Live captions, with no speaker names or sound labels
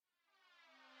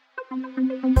Welcome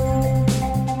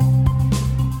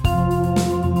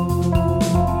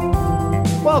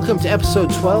to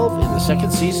episode 12 in the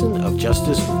second season of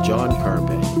Justice with John Carpe,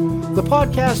 the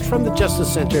podcast from the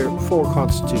Justice Center for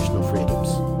Constitutional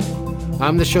Freedoms.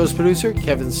 I'm the show's producer,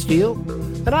 Kevin Steele,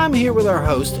 and I'm here with our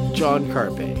host, John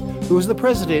Carpe, who is the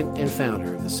president and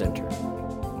founder of the center.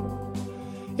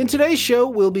 In today's show,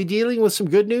 we'll be dealing with some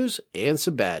good news and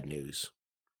some bad news.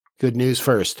 Good news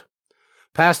first.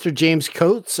 Pastor James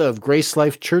Coates of Grace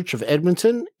Life Church of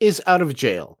Edmonton is out of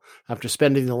jail after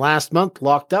spending the last month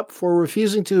locked up for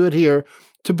refusing to adhere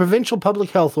to provincial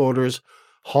public health orders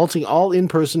halting all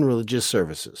in-person religious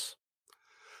services.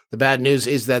 The bad news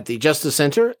is that the Justice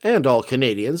Center, and all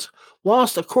Canadians,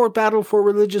 lost a court battle for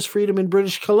religious freedom in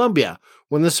British Columbia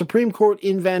when the Supreme Court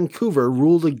in Vancouver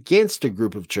ruled against a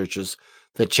group of churches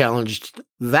that challenged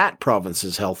that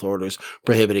province's health orders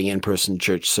prohibiting in-person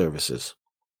church services.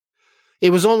 It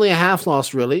was only a half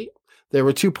loss, really. There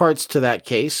were two parts to that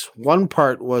case. One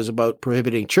part was about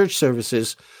prohibiting church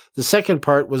services. The second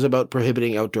part was about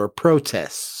prohibiting outdoor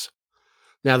protests.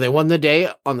 Now, they won the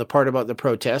day on the part about the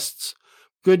protests.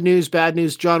 Good news, bad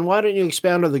news. John, why don't you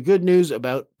expound on the good news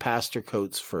about Pastor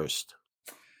Coates first?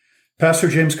 Pastor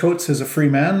James Coates is a free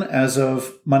man as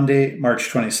of Monday, March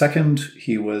 22nd.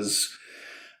 He was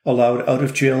allowed out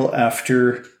of jail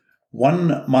after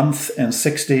 1 month and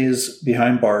 6 days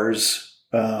behind bars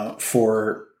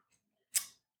for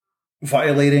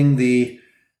violating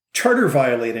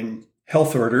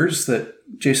health orders that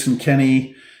Jason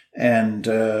Kenney and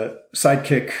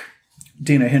sidekick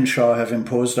Dina Hinshaw have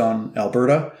imposed on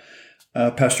Alberta.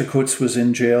 Pastor Coates was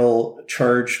in jail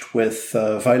charged with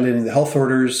violating the health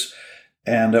orders,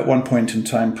 and at one point in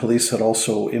time, police had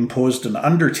also imposed an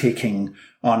undertaking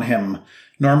on him.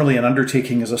 Normally, an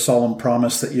undertaking is a solemn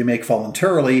promise that you make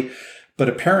voluntarily, but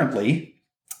apparently,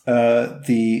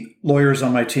 the lawyers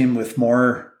on my team with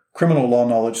more criminal law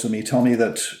knowledge than me tell me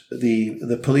that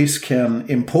the police can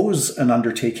impose an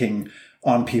undertaking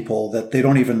on people that they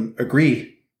don't even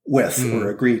agree with or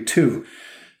agree to.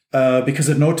 Because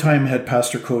at no time had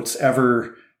Pastor Coates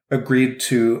ever agreed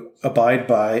to abide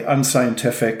by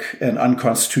unscientific and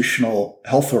unconstitutional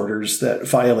health orders that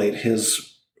violate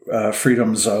his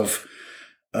freedoms of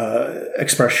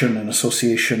expression and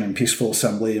association and peaceful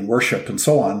assembly and worship and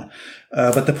so on.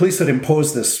 But the police had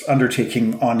imposed this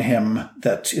undertaking on him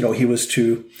that, he was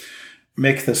to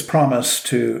make this promise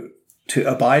to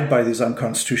abide by these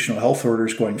unconstitutional health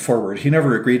orders going forward. He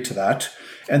never agreed to that.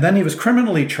 And then he was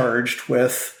criminally charged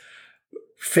with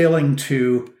failing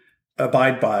to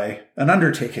abide by an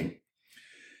undertaking.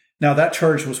 Now, that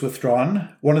charge was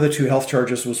withdrawn. One of the two health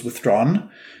charges was withdrawn.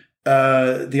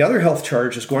 The other health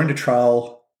charge is going to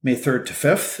trial May 3rd to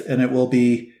 5th, and it will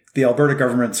be the Alberta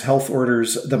government's health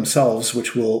orders themselves,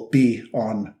 which will be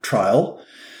on trial.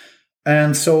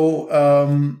 And so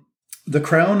the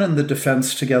Crown and the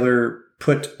defense together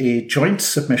put a joint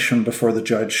submission before the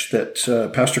judge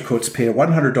that Pastor Coates pay a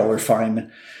 $100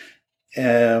 fine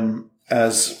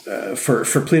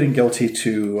for pleading guilty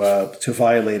to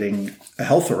violating a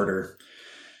health order.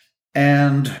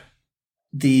 And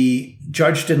the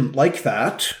judge didn't like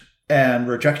that and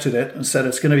rejected it and said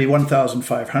it's going to be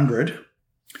 $1,500.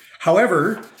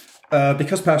 However,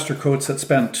 because Pastor Coates had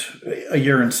spent a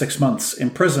year and 6 months in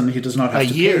prison, he does not have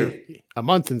to pay. A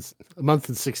month and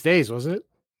 6 days, wasn't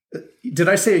it? Did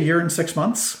I say a year and 6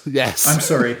 months? Yes. I'm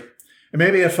sorry.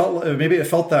 Maybe it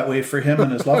felt that way for him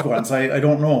and his loved ones. I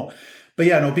don't know. But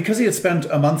yeah, no, because he had spent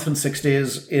a month and 6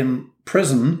 days in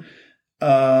prison,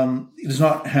 he does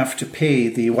not have to pay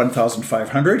the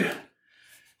 $1,500.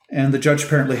 And the judge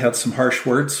apparently had some harsh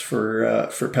words for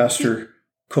Pastor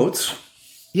Coates.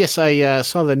 Yes, I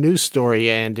saw the news story,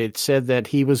 and it said that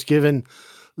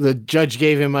the judge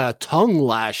gave him a tongue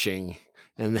lashing,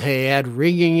 and they had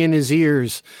ringing in his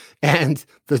ears, and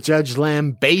the judge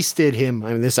lambasted him.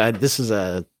 I mean, this is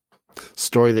a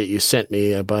story that you sent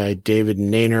me by David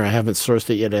Nainer. I haven't sourced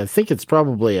it yet. I think it's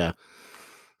probably a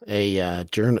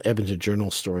Edmonton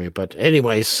Journal story. But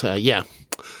anyways,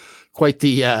 quite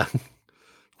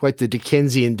the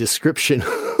Dickensian description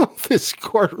of this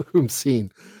courtroom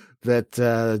scene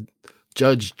that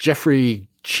Judge Jeffrey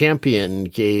Champion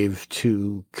gave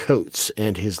to Coates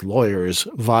and his lawyers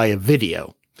via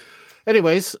video.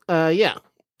 Anyways, So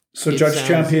Judge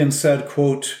Champion said,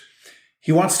 quote,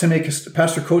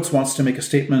 Pastor Coates wants to make a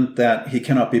statement that he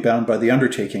cannot be bound by the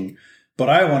undertaking, but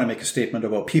I want to make a statement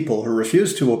about people who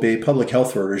refuse to obey public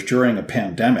health orders during a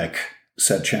pandemic,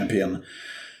 said Champion.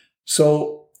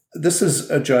 So this is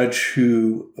a judge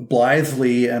who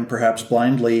blithely and perhaps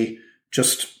blindly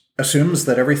just assumes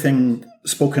that everything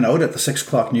spoken out at the 6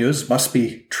 o'clock news must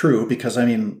be true because,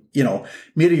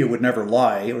 media would never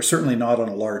lie, or certainly not on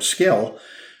a large scale,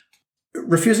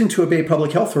 refusing to obey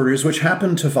public health orders, which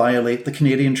happen to violate the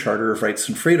Canadian Charter of Rights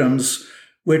and Freedoms,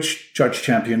 which Judge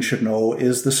Champion should know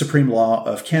is the supreme law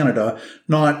of Canada,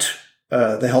 not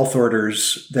the health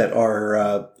orders that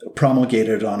are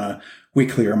promulgated on a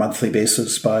weekly or monthly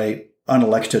basis by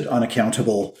unelected,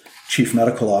 unaccountable chief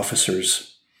medical officers.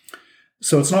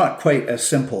 So it's not quite as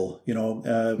simple,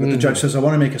 but the judge says, I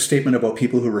want to make a statement about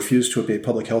people who refuse to obey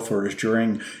public health orders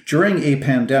during a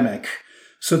pandemic.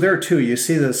 So there too, you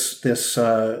see this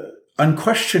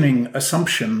unquestioning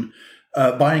assumption,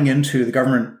 buying into the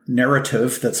government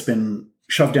narrative that's been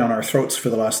shoved down our throats for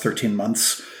the last 13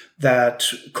 months, that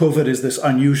COVID is this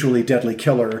unusually deadly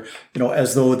killer,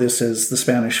 as though this is the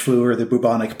Spanish flu or the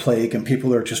bubonic plague and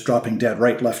people are just dropping dead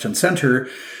right, left, and center.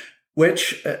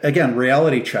 Which, again,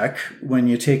 reality check, when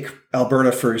you take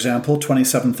Alberta, for example,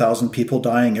 27,000 people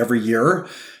dying every year.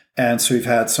 And so we've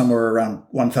had somewhere around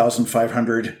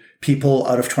 1,500 people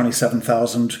out of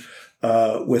 27,000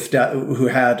 who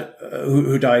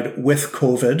died with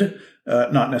COVID,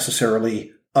 not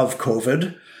necessarily of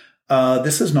COVID.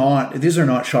 These are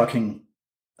not shocking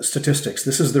statistics.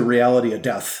 This is the reality of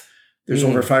death. There's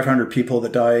over 500 people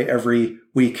that die every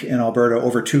week in Alberta.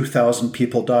 Over 2,000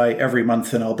 people die every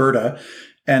month in Alberta.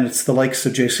 And it's the likes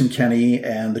of Jason Kenney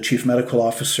and the chief medical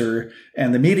officer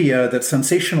and the media that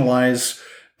sensationalize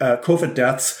COVID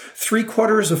deaths,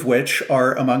 3/4 of which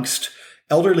are amongst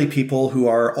elderly people who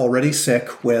are already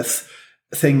sick with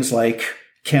things like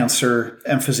cancer,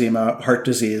 emphysema, heart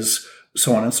disease,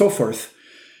 so on and so forth.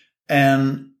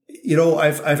 And,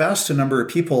 I've asked a number of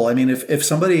people, if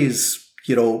somebody's,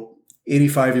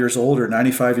 85 years old or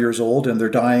 95 years old and they're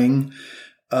dying,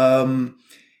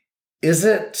 is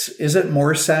it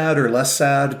more sad or less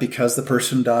sad because the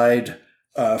person died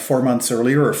 4 months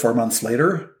earlier or 4 months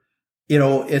later?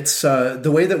 It's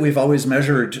the way that we've always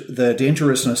measured the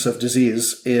dangerousness of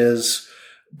disease is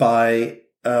by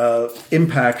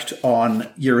impact on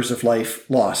years of life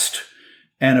lost.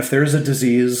 And if there's a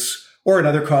disease or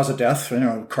another cause of death,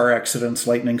 car accidents,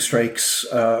 lightning strikes,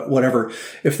 whatever.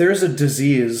 If there's a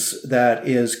disease that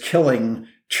is killing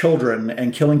children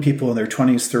and killing people in their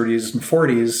 20s, 30s, and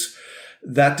 40s,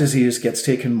 that disease gets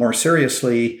taken more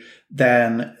seriously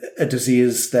than a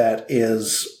disease that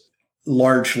is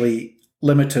largely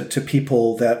limited to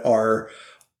people that are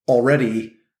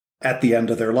already at the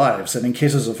end of their lives. And in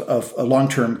cases of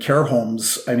long-term care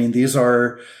homes,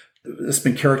 it's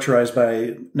been characterized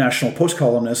by National Post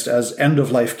columnists as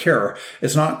end-of-life care.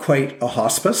 It's not quite a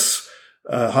hospice.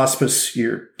 Hospice,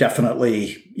 you're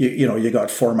definitely, you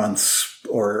got 4 months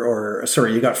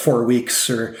you got 4 weeks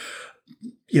or,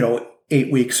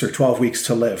 8 weeks or 12 weeks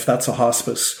to live. That's a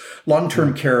hospice.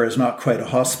 Long-term care is not quite a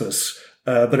hospice,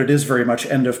 but it is very much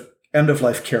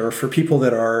end-of-life care for people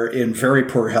that are in very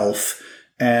poor health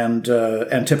and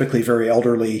typically very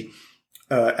elderly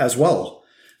as well.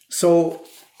 So,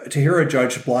 to hear a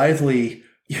judge blithely,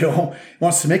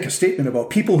 wants to make a statement about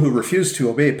people who refuse to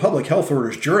obey public health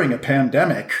orders during a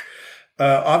pandemic.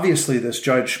 Obviously, this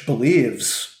judge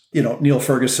believes, Neil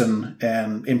Ferguson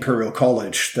and Imperial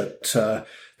College, that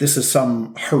this is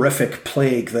some horrific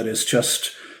plague that is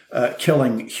just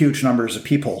killing huge numbers of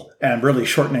people and really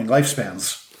shortening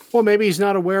lifespans. Well, maybe he's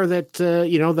not aware that, the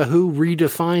WHO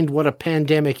redefined what a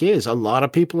pandemic is. A lot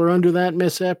of people are under that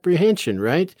misapprehension,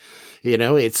 right?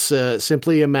 It's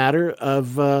simply a matter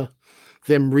of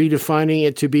them redefining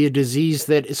it to be a disease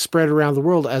that is spread around the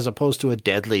world as opposed to a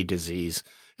deadly disease.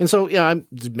 And so,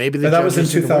 maybe that was in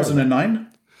 2009?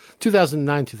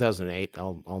 2009, 2008.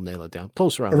 I'll nail it down.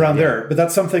 Close around there. But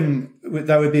that's something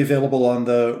that would be available on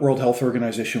the World Health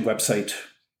Organization website.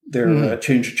 Their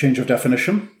change of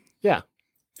definition. Yeah.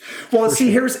 Well,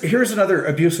 here's another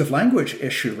abusive language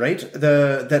issue, right?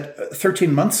 That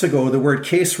 13 months ago, the word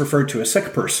case referred to a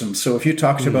sick person. So if you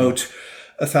talked about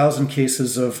 1,000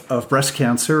 cases of breast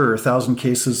cancer or 1,000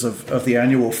 cases of the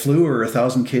annual flu or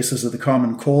 1,000 cases of the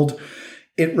common cold,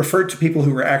 it referred to people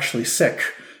who were actually sick,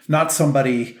 not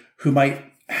somebody who might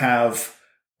have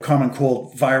common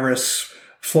cold virus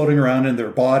floating around in their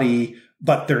body,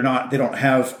 but they don't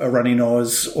have a runny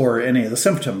nose or any of the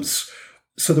symptoms.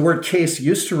 So the word case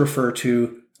used to refer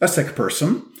to a sick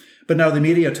person, but now the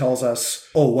media tells us,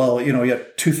 you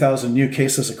had 2,000 new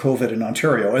cases of COVID in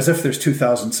Ontario, as if there's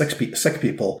 2,000 sick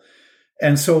people.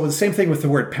 And so the same thing with the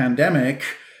word pandemic,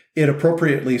 it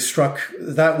appropriately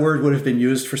that word would have been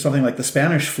used for something like the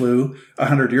Spanish flu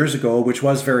 100 years ago, which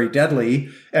was very deadly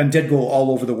and did go all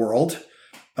over the world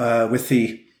with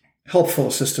the helpful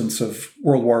assistance of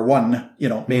World War I,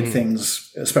 made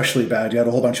things especially bad. You had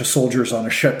a whole bunch of soldiers on a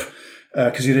ship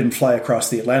because you didn't fly across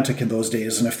the Atlantic in those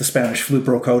days. And if the Spanish flu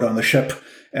broke out on the ship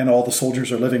and all the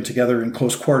soldiers are living together in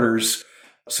close quarters,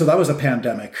 so that was a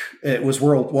pandemic. It was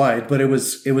worldwide, but it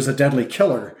was a deadly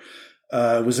killer.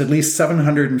 It was at least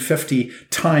 750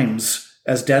 times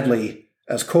as deadly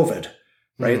as COVID,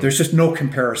 right? There's just no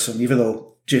comparison, even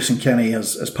though Jason Kenney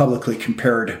has publicly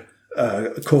compared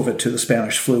COVID to the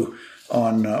Spanish flu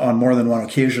on more than one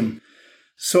occasion.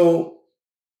 So,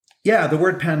 yeah, the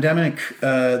word pandemic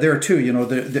there too.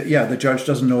 The judge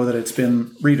doesn't know that it's been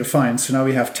redefined. So now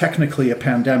we have technically a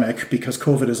pandemic because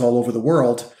COVID is all over the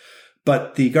world,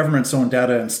 but the government's own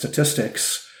data and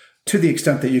statistics, to the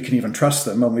extent that you can even trust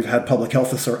them, and we've had public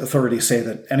health authorities say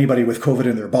that anybody with COVID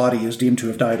in their body is deemed to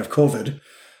have died of COVID.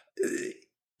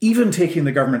 Even taking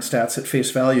the government stats at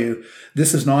face value,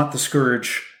 this is not the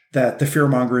scourge that the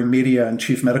fear-mongering media and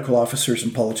chief medical officers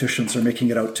and politicians are making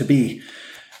it out to be.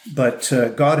 But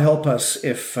God help us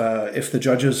if the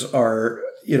judges are,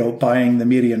 buying the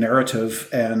media narrative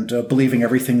and believing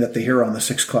everything that they hear on the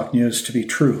 6 o'clock news to be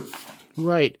true.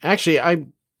 Right. Actually, I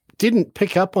didn't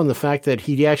pick up on the fact that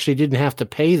he actually didn't have to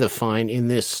pay the fine in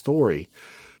this story.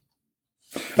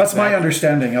 That's my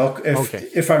understanding.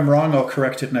 If I'm wrong, I'll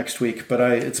correct it next week. But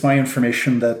it's my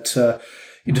information that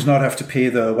he does not have to pay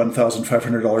the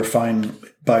 $1,500 fine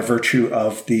by virtue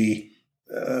of the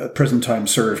prison time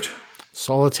served.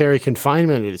 Solitary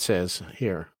confinement, it says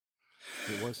here.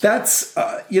 That's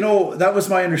that was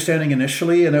my understanding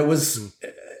initially, and it was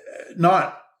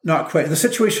not quite. The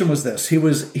situation was this: he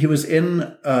was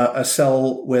in a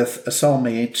cell with a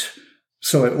cellmate,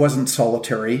 so it wasn't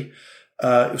solitary.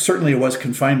 Certainly, it was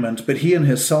confinement, but he and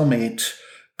his cellmate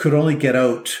could only get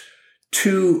out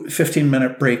 2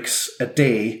 15-minute breaks a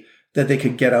day that they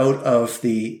could get out of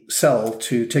the cell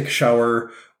to take a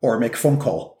shower or make a phone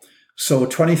call. So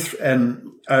and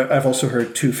I've also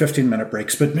heard 2 15-minute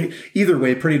breaks, but either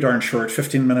way, pretty darn short,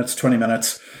 15 minutes, 20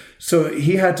 minutes. So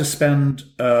he had to spend,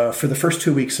 for the first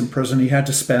 2 weeks in prison, he had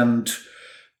to spend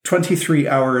 23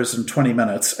 hours and 20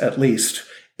 minutes at least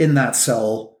in that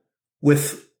cell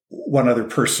with one other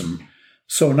person.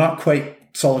 So not quite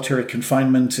solitary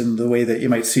confinement in the way that you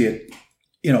might see it,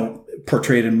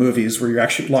 portrayed in movies where you're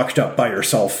actually locked up by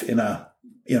yourself in a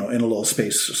little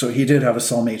space. So he did have a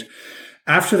cellmate.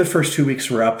 After the first 2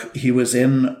 weeks were up, he was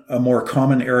in a more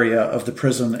common area of the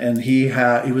prison, and he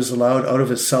was allowed out of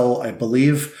his cell, I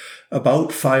believe,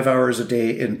 about 5 hours a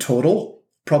day in total,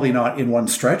 probably not in one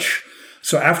stretch.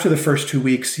 So after the first 2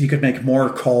 weeks, he could make more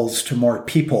calls to more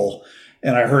people.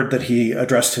 And I heard that he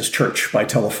addressed his church by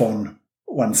telephone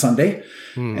one Sunday.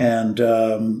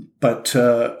 But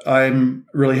I'm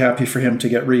really happy for him to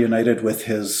get reunited with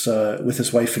his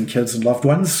wife and kids and loved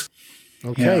ones.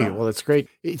 Okay, well, that's great.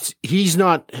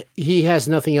 He has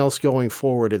nothing else going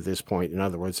forward at this point. In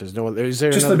other words, is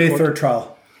there just the May 3rd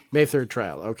trial. May 3rd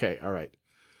trial. Okay, all right.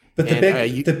 But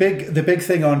the big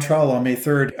thing on trial on May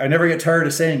 3rd, I never get tired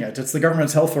of saying it. It's the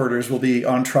government's health orders will be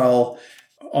on trial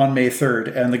on May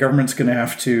 3rd, and the government's going to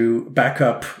have to back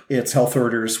up its health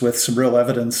orders with some real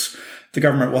evidence. The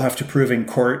government will have to prove in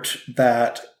court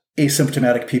that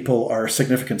asymptomatic people are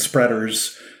significant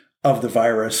spreaders of the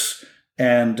virus.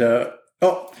 And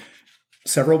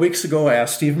several weeks ago, I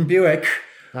asked Stephen Buick,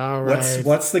 all right,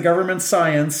 what's the government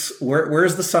science?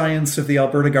 Where's the science of the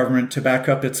Alberta government to back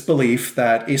up its belief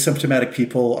that asymptomatic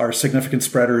people are significant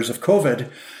spreaders of COVID?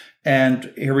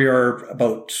 And here we are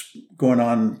about going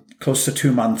on close to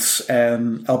 2 months,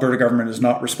 and Alberta government is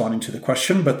not responding to the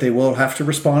question, but they will have to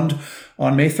respond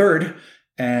on May 3rd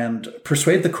and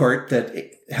persuade the court that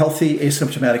healthy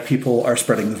asymptomatic people are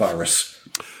spreading the virus.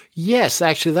 Yes,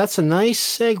 actually, that's a nice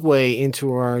segue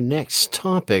into our next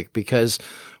topic, because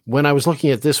when I was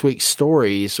looking at this week's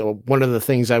stories, one of the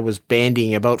things I was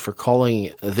bandying about for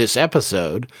calling this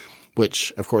episode,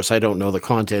 which, of course, I don't know the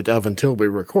content of until we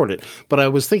record it, but I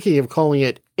was thinking of calling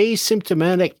it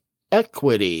Asymptomatic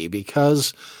Equity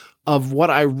because of what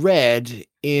I read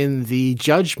in the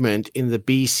judgment in the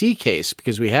BC case,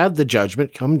 because we had the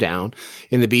judgment come down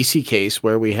in the BC case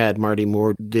where we had Marty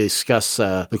Moore discuss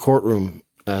the courtroom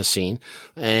scene,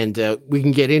 and we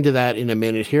can get into that in a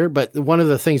minute here. But one of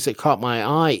the things that caught my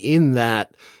eye in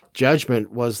that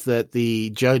judgment was that the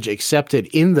judge accepted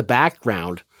in the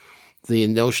background the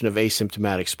notion of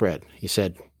asymptomatic spread. He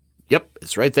said, yep,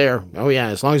 it's right there. Oh yeah,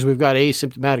 as long as we've got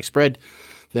asymptomatic spread,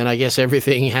 then I guess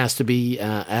everything has to be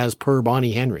as per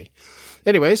Bonnie Henry.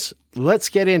 Anyways, let's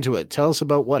get into it. Tell us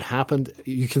about what happened.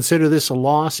 You consider this a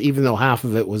loss, even though half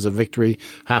of it was a victory,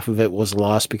 half of it was a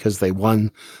loss because they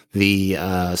won the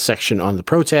section on the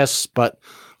protests. But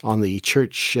on the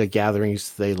church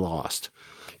gatherings they lost.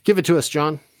 Give it to us,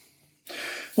 John.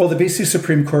 Well, the BC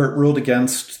Supreme Court ruled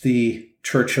against the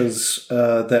churches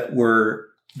that were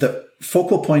the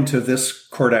focal point of this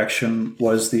court action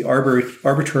was the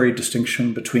arbitrary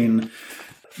distinction between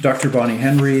Dr. Bonnie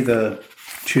Henry, the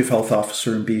Chief Health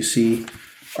Officer in BC,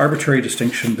 arbitrary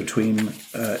distinction between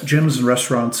gyms and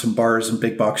restaurants and bars and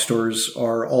big box stores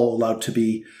are all allowed to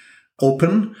be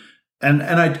open. And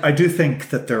I do think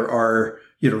that there are,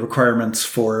 requirements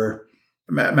for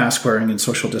mask wearing and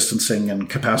social distancing and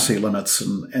capacity limits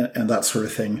and that sort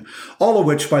of thing, all of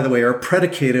which, by the way, are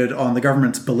predicated on the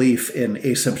government's belief in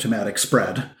asymptomatic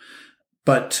spread.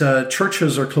 But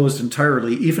churches are closed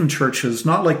entirely, even churches,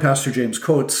 not like Pastor James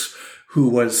Coates, who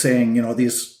was saying,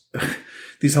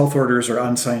 these health orders are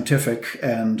unscientific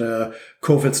and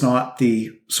COVID's not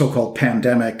the so-called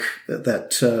pandemic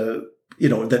that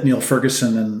Neil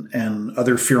Ferguson and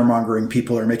other fear-mongering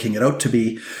people are making it out to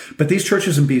be. But these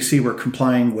churches in BC were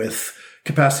complying with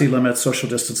capacity limits, social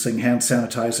distancing, hand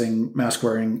sanitizing, mask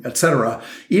wearing, etc.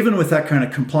 Even with that kind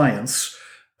of compliance,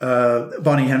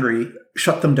 Bonnie Henry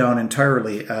shut them down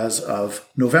entirely as of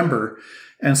November.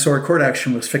 And so our court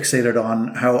action was fixated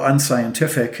on how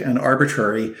unscientific and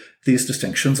arbitrary these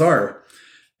distinctions are.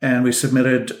 And we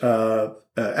submitted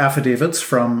affidavits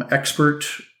from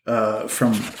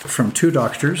from two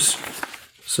doctors.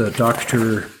 So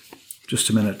Dr.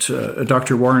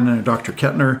 Warren and Dr.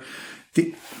 Kettner.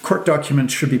 The court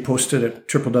documents should be posted at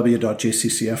www.jccf.ca.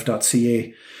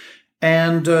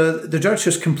 And the judge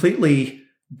just completely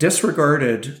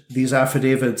disregarded these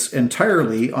affidavits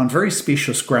entirely on very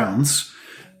specious grounds.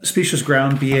 Specious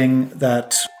ground being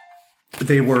that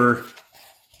they were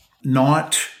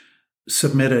not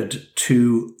submitted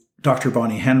to Dr.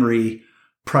 Bonnie Henry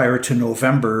prior to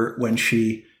November when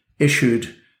she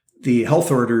issued the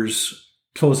health orders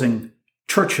closing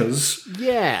churches.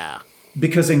 Yeah.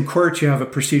 Because in court you have a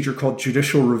procedure called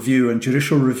judicial review, and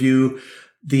judicial review,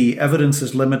 the evidence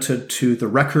is limited to the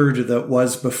record that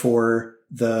was before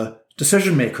the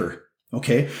decision maker.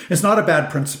 Okay. It's not a bad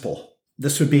principle.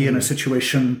 This would be in a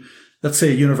situation, let's say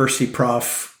a university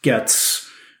prof gets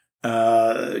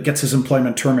his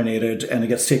employment terminated and it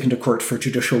gets taken to court for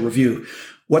judicial review.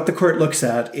 What the court looks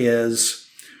at is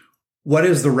what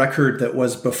is the record that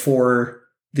was before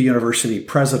the university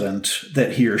president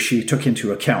that he or she took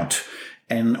into account.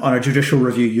 And on a judicial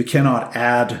review, you cannot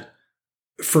add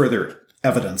further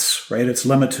evidence, right? It's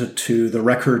limited to the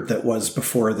record that was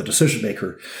before the decision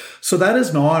maker. So that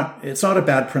is it's not a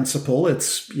bad principle.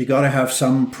 You got to have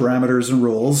some parameters and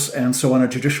rules. And so on a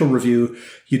judicial review,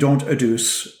 you don't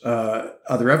adduce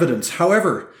other evidence.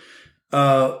 However,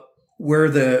 where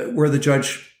the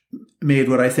judge made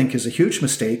what I think is a huge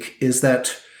mistake is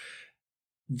that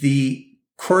the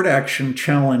court action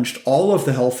challenged all of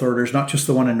the health orders, not just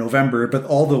the one in November, but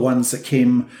all the ones that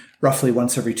came roughly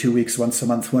once every 2 weeks, once a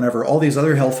month, whenever. All these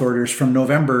other health orders from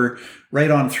November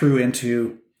right on through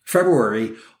into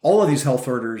February, all of these health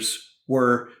orders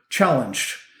were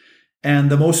challenged.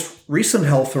 And the most recent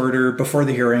health order before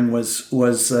the hearing was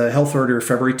health order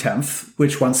February 10th,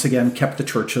 which once again kept the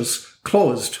churches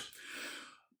closed.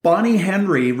 Bonnie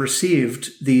Henry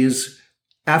received these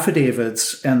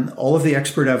affidavits and all of the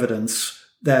expert evidence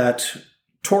that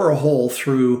tore a hole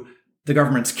through the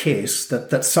government's case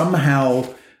that somehow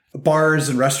bars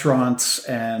and restaurants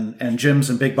and gyms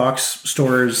and big box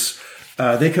stores,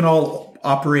 they can all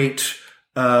operate,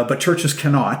 but churches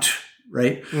cannot,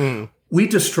 right? Mm. We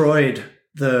destroyed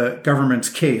the government's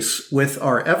case with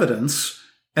our evidence,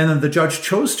 and then the judge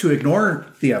chose to ignore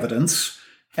the evidence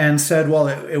and said, well,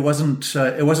 it wasn't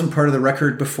part of the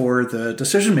record before the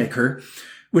decision maker,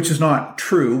 which is not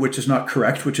true, which is not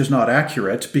correct, which is not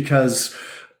accurate, because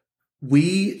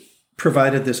we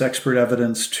provided this expert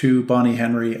evidence to Bonnie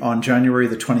Henry on January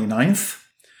the 29th.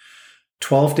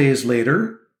 12 days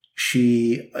later,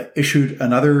 she issued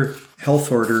another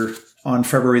health order on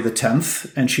February the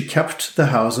 10th, and she kept the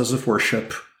houses of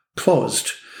worship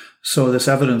closed. So this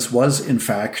evidence was, in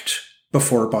fact,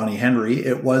 before Bonnie Henry.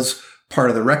 It was part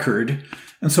of the record.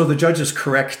 And so the judge is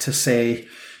correct to say,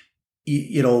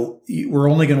 we're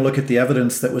only going to look at the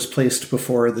evidence that was placed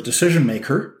before the decision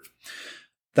maker.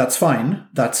 That's fine.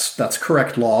 That's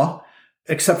correct law,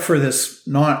 except for this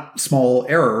not small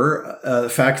error, the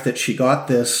fact that she got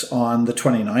this on the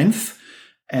 29th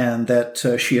and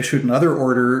that she issued another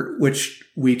order, which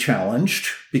we challenged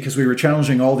because we were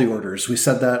challenging all the orders. We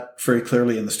said that very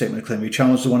clearly in the statement of claim. We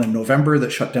challenged the one in November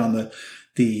that shut down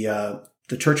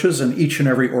the churches and each and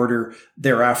every order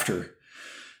thereafter.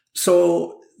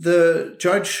 So the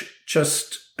judge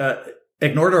just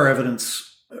ignored our evidence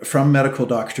from medical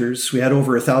doctors. We had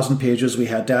over 1,000 pages. We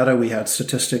had data, we had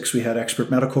statistics, we had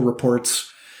expert medical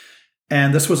reports.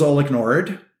 And this was all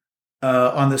ignored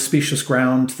on the specious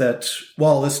ground that,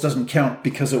 well, this doesn't count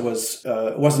because it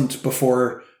wasn't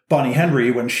before Bonnie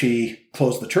Henry when she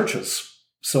closed the churches.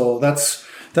 So that's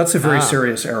a very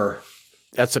serious error.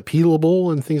 That's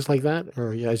appealable and things like that?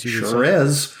 Or as you sure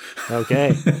is.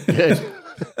 Okay, good.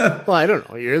 Well, I don't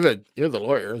know. You're the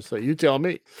lawyer, so you tell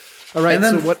me. All right. And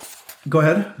then, so what? Go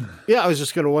ahead. Yeah, I was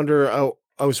just going to wonder.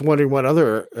 I was wondering what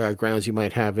other grounds you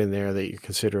might have in there that you're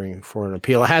considering for an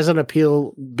appeal. Has an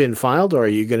appeal been filed, or are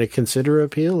you going to consider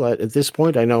appeal at this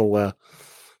point? I know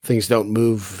things don't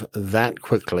move that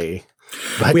quickly.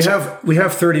 But we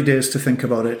have 30 days to think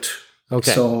about it.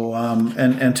 Okay. So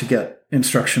and to get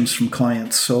instructions from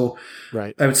clients. So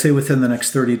right. I would say within the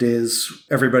next 30 days,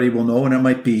 everybody will know, and it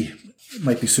might be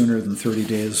sooner than 30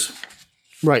 days.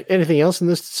 Right. Anything else in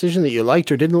this decision that you liked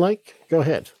or didn't like? Go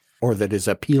ahead. Or that is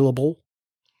appealable?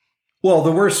 Well,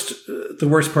 the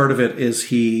worst part of it is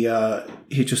he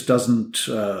just doesn't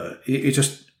he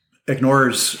just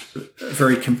ignores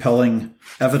very compelling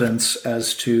evidence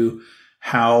as to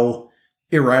how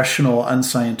irrational,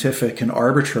 unscientific, and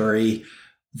arbitrary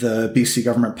the BC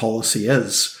government policy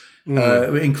is.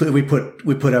 We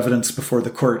put evidence before the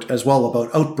court as well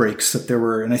about outbreaks that there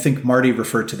were, and I think Marty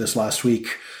referred to this last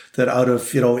week, that out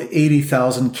of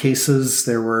 80,000 cases,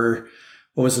 there were,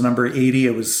 what was the number, 80?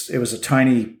 It was a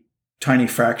tiny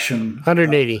fraction.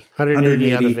 180 out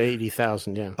of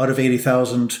 80,000, yeah. Out of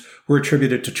 80,000 were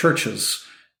attributed to churches.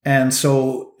 And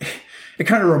so it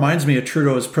kind of reminds me of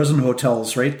Trudeau's prison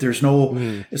hotels, right? There's no,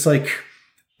 it's like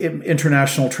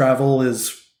international travel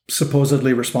is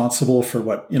supposedly responsible for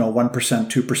 1%,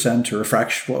 2%, or a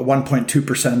fraction,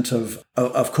 1.2%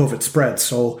 of COVID spread.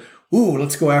 So,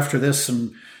 let's go after this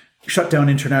and shut down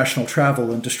international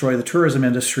travel and destroy the tourism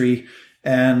industry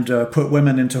and put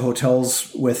women into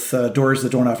hotels with doors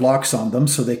that don't have locks on them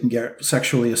so they can get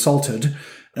sexually assaulted.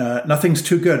 Nothing's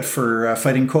too good for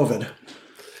fighting COVID.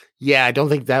 Yeah, I don't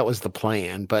think that was the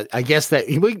plan, but I guess that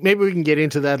maybe we can get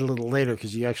into that a little later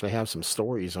because you actually have some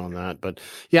stories on that. But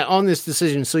yeah, on this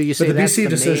decision, so you say the that's BC the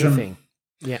decision, main thing.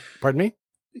 Yeah, pardon me?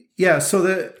 Yeah, so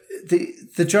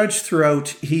the judge throughout,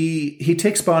 he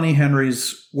takes Bonnie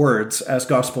Henry's words as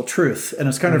gospel truth, and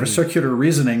it's kind of a circular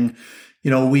reasoning.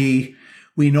 We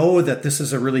know that this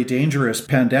is a really dangerous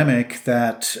pandemic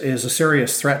that is a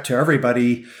serious threat to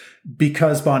everybody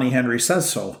because Bonnie Henry says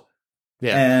so.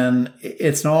 Yeah. And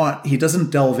it's not, he doesn't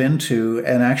delve into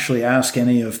and actually ask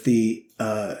any of the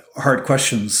hard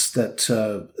questions that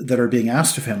are being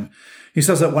asked of him. He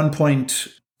says at one point,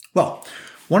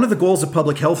 one of the goals of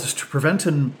public health is to prevent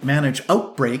and manage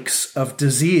outbreaks of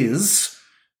disease.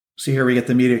 See, here we get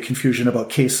the media confusion about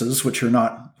cases, which are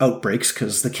not outbreaks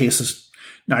because the cases,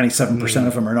 97%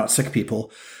 of them are not sick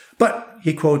people. But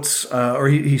he quotes,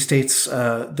 he states,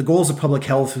 the goals of public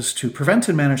health is to prevent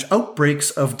and manage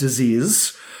outbreaks of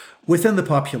disease within the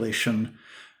population.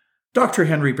 Dr.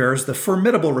 Henry bears the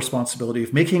formidable responsibility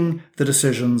of making the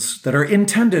decisions that are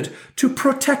intended to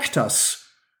protect us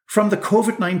from the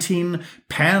COVID-19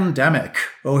 pandemic.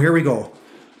 Oh, here we go.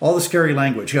 All the scary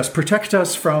language. Yes, protect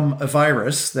us from a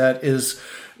virus that is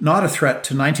not a threat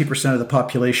to 90% of the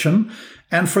population.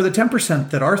 And for the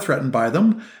 10% that are threatened by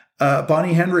them,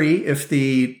 Bonnie Henry, if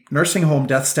the nursing home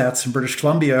death stats in British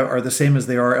Columbia are the same as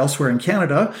they are elsewhere in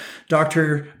Canada,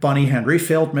 Dr. Bonnie Henry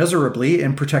failed miserably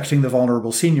in protecting the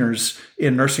vulnerable seniors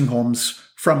in nursing homes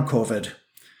from COVID.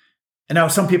 And now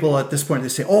some people at this point, they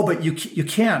say, but you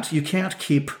can't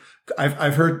keep,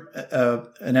 I've heard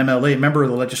an MLA, member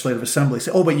of the Legislative Assembly,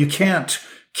 say, but you can't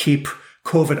keep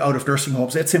COVID out of nursing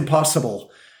homes. It's impossible.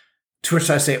 To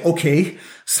which I say, okay,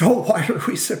 so why are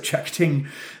we subjecting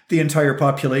the entire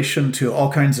population to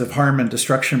all kinds of harm and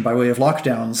destruction by way of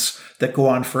lockdowns that go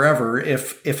on forever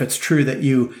if it's true that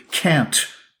you can't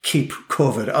keep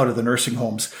COVID out of the nursing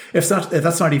homes? If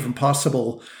that's not even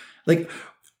possible, like,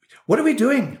 what are we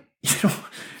doing?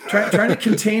 Trying to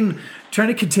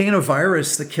contain a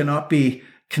virus that cannot be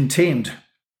contained.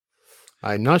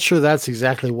 I'm not sure that's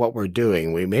exactly what we're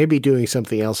doing. We may be doing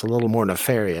something else a little more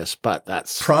nefarious, but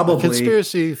that's probably a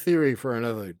conspiracy theory for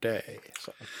another day.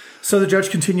 So the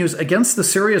judge continues, against the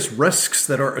serious risks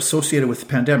that are associated with the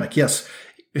pandemic. Yes,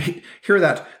 hear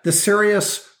that. The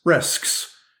serious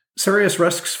risks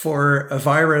for a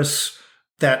virus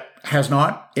that has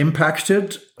not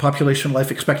impacted population life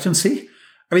expectancy.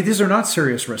 I mean, these are not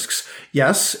serious risks.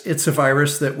 Yes, it's a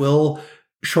virus that will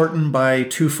shorten by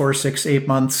 2, 4, 6, 8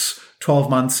 months, 12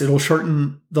 months. It'll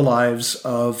shorten the lives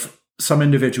of some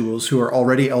individuals who are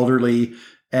already elderly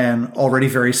and already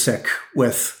very sick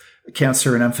with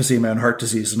cancer and emphysema and heart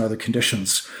disease and other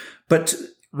conditions. But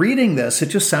reading this,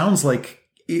 it sounds like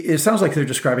they're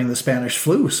describing the Spanish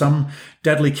flu, some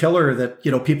deadly killer that,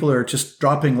 people are just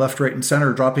dropping left, right, and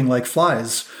center, dropping like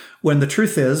flies. When the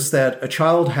truth is that a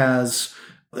child's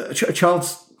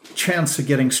chance of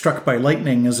getting struck by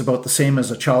lightning is about the same as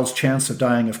a child's chance of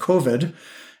dying of COVID.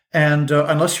 And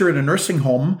unless you're in a nursing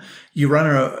home, you run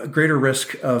a greater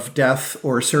risk of death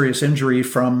or serious injury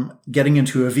from getting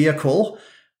into a vehicle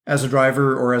as a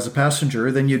driver or as a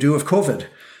passenger than you do of COVID.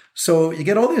 So you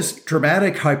get all this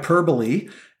dramatic hyperbole,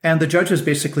 and the judge is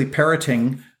basically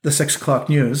parroting the 6 o'clock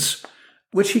news,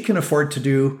 which he can afford to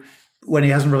do when he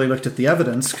hasn't really looked at the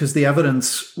evidence, because the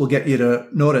evidence will get you to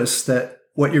notice that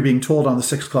what you're being told on the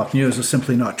 6 o'clock news is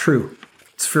simply not true.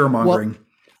 It's fear-mongering. Well,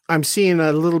 I'm seeing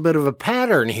a little bit of a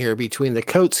pattern here between the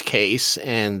Coates case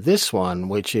and this one,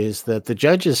 which is that the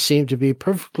judges seem to be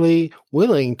perfectly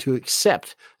willing to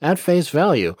accept at face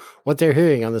value what they're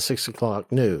hearing on the 6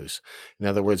 o'clock news. In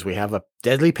other words, we have a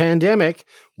deadly pandemic.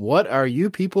 What are you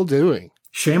people doing?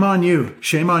 Shame on you.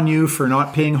 Shame on you for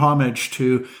not paying homage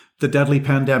to the deadly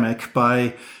pandemic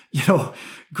by,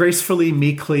 gracefully,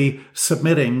 meekly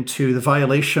submitting to the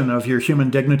violation of your human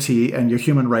dignity and your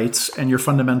human rights and your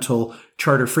fundamental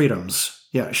charter freedoms.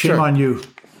 Yeah, shame on you.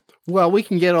 Well, we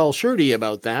can get all shirty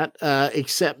about that,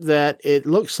 except that it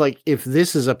looks like if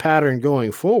this is a pattern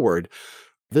going forward,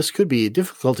 this could be a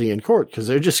difficulty in court because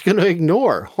they're just going to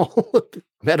ignore all the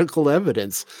medical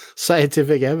evidence,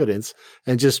 scientific evidence,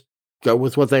 and just go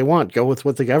with what they want, go with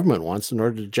what the government wants in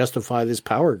order to justify this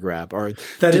power grab. Or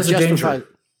that is a danger.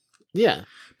 Yeah.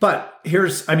 But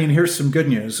here's some good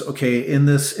news. Okay, in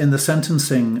the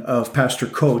sentencing of Pastor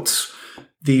Coates,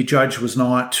 the judge was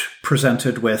not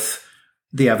presented with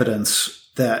the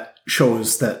evidence that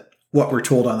shows that what we're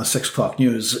told on the 6 o'clock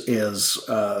news is,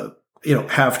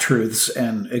 half-truths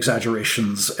and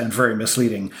exaggerations and very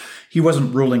misleading. He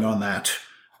wasn't ruling on that.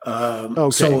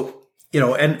 Okay. So,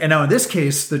 and now in this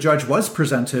case, the judge was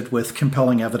presented with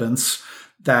compelling evidence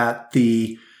that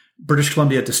the British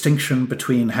Columbia distinction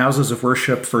between houses of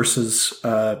worship versus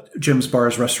gyms,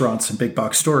 bars, restaurants, and big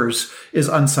box stores is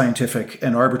unscientific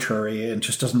and arbitrary and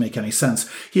just doesn't make any sense.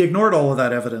 He ignored all of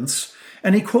that evidence,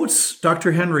 and he quotes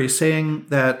Dr. Henry saying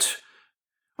that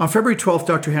on February 12th,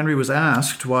 Dr. Henry was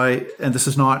asked why, and this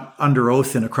is not under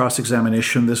oath in a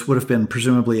cross-examination, this would have been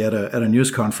presumably at a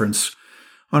news conference.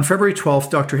 On February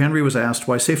 12th, Dr. Henry was asked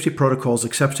why safety protocols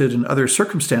accepted in other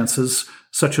circumstances,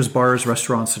 such as bars,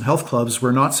 restaurants, and health clubs,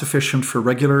 were not sufficient for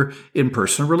regular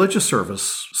in-person religious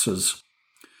services.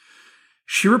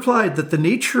 She replied that the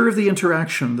nature of the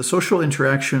interaction, the social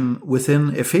interaction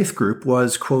within a faith group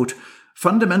was, quote,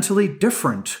 fundamentally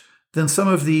different than some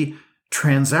of the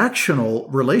transactional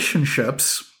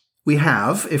relationships we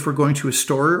have if we're going to a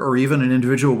store or even an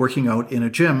individual working out in a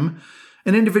gym,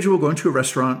 an individual going to a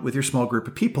restaurant with your small group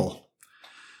of people.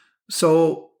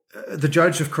 So the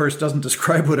judge, of course, doesn't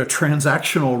describe what a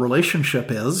transactional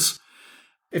relationship is.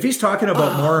 If he's talking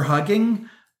about more hugging,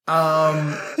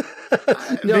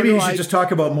 maybe you should just talk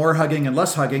about more hugging and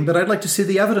less hugging, but I'd like to see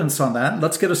the evidence on that.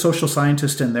 Let's get a social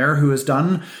scientist in there who has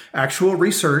done actual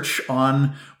research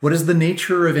on what is the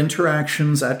nature of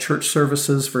interactions at church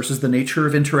services versus the nature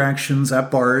of interactions at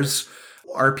bars.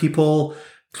 Are people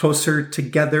closer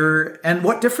together? And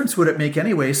what difference would it make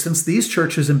anyway, since these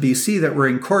churches in BC that were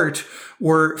in court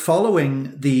were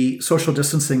following the social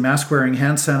distancing, mask wearing,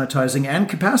 hand sanitizing, and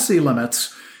capacity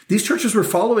limits? These churches were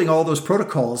following all those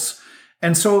protocols.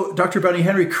 And so Dr. Bonnie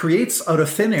Henry creates out of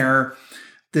thin air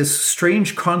this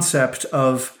strange concept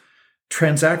of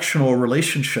transactional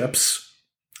relationships.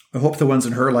 I hope the ones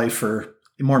in her life are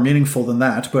more meaningful than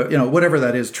that, but whatever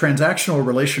that is, transactional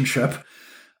relationship.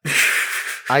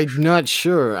 I'm not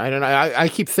sure. I don't know. I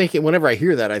keep thinking, whenever I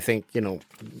hear that, I think,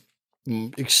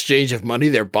 exchange of money,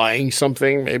 they're buying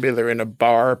something. Maybe they're in a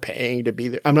bar paying to be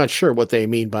there. I'm not sure what they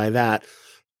mean by that.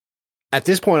 At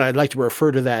this point, I'd like to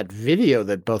refer to that video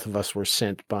that both of us were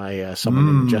sent by someone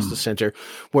in the Justice Center,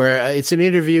 where it's an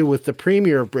interview with the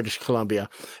Premier of British Columbia,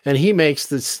 and he makes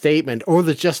the statement or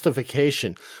the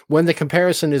justification when the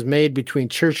comparison is made between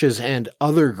churches and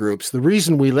other groups. The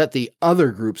reason we let the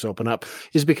other groups open up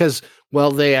is because,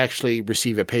 well, they actually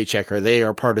receive a paycheck or they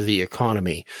are part of the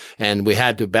economy, and we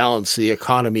had to balance the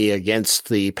economy against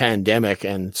the pandemic,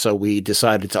 and so we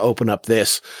decided to open up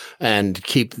this and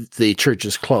keep the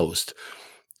churches closed.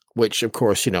 Which, of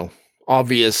course,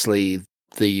 obviously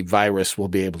the virus will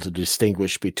be able to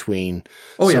distinguish between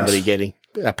somebody getting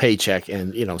a paycheck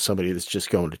and, somebody that's just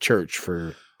going to church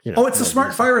for Oh, it's a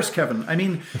smart virus, Kevin. I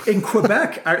mean, in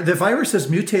Quebec, the virus has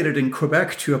mutated in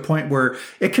Quebec to a point where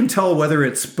it can tell whether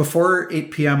it's before 8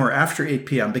 p.m. or after 8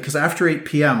 p.m. Because after 8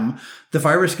 p.m., the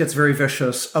virus gets very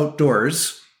vicious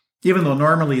outdoors, even though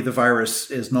normally the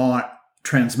virus is not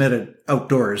transmitted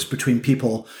outdoors between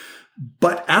people.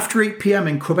 But after 8 p.m.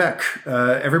 in Quebec,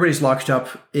 everybody's locked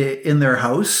up in their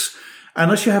house.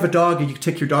 Unless you have a dog and you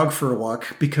take your dog for a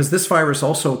walk, because this virus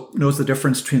also knows the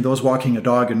difference between those walking a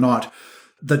dog and not.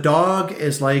 The dog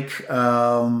is like,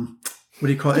 what do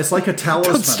you call it? It's like a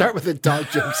talisman. Don't start with the dog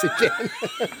jokes again.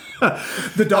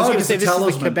 The dog is a talisman.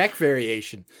 This is the Quebec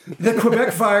variation. The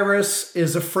Quebec virus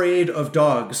is afraid of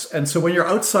dogs. And so when you're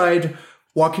outside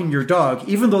walking your dog,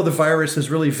 even though the virus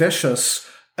is really vicious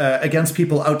against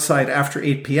people outside after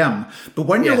 8 p.m., but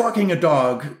when you're walking a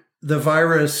dog, the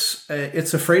virus,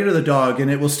 it's afraid of the dog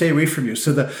and it will stay away from you.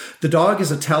 So the dog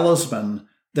is a talisman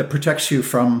that protects you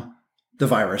from the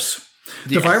virus.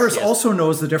 The virus also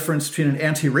knows the difference between an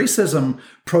anti-racism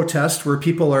protest where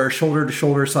people are shoulder to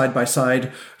shoulder, side by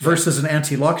side, versus an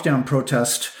anti-lockdown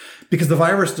protest, because the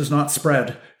virus does not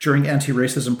spread during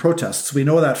anti-racism protests. We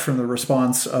know that from the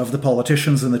response of the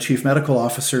politicians and the chief medical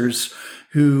officers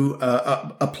who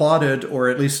applauded, or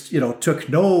at least, took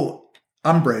no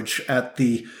umbrage at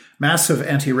the massive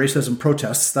anti-racism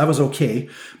protests. That was okay.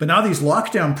 But now these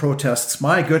lockdown protests,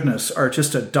 my goodness, are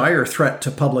just a dire threat to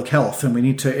public health, and we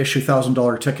need to issue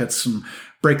 $1,000 tickets and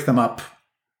break them up.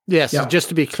 Yes, so just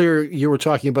to be clear, you were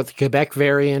talking about the Quebec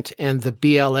variant and the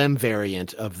BLM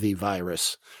variant of the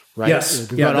virus, right? Yes,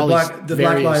 the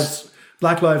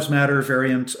Black Lives Matter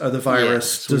variant of the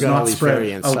virus does not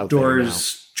spread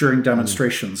outdoors during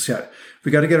demonstrations. Yeah,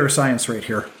 we got to get our science right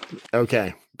here.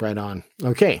 Okay, right on.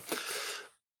 Okay.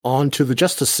 On to the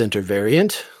Justice Center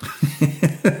variant.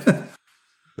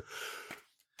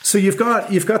 So you've got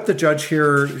the judge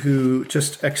here who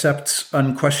just accepts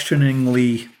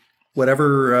unquestioningly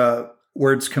whatever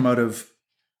words come out of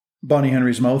Bonnie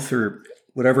Henry's mouth, or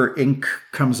whatever ink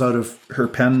comes out of her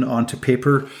pen onto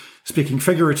paper, speaking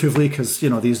figuratively, because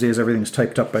these days everything's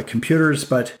typed up by computers,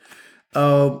 but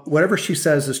whatever she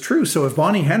says is true. So if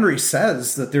Bonnie Henry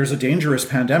says that there's a dangerous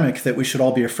pandemic that we should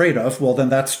all be afraid of, well, then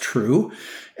that's true.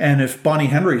 And if Bonnie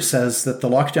Henry says that the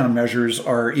lockdown measures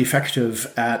are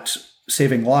effective at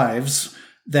saving lives,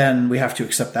 then we have to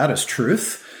accept that as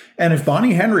truth. And if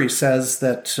Bonnie Henry says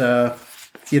that,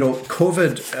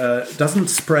 COVID doesn't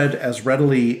spread as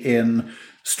readily in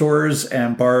stores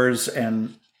and bars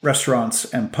and restaurants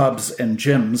and pubs and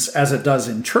gyms as it does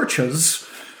in churches,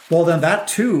 well, then that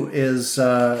too is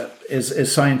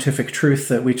scientific truth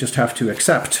that we just have to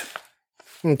accept.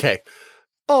 Okay.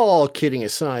 All kidding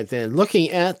aside, then, looking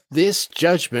at this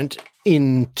judgment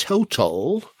in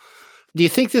total, do you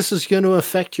think this is going to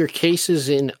affect your cases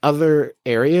in other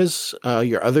areas?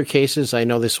 Your other cases, I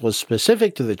know this was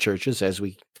specific to the churches, as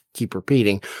we keep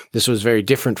repeating. This was very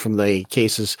different from the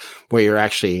cases where you're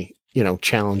actually,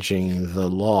 challenging the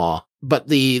law. But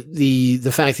the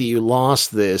fact that you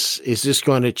lost this, is this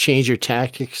going to change your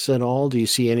tactics at all? Do you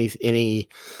see any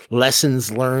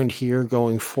lessons learned here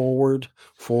going forward?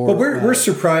 Well, we're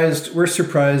surprised. We're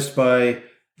surprised by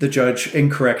the judge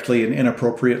incorrectly and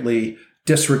inappropriately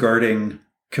disregarding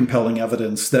compelling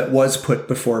evidence that was put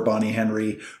before Bonnie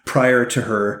Henry prior to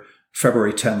her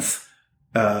February 10th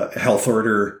health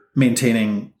order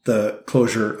maintaining the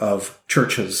closure of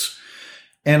churches.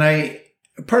 And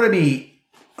part of me,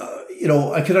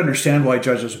 I could understand why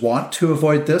judges want to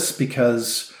avoid this,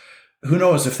 because who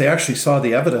knows, if they actually saw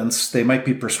the evidence, they might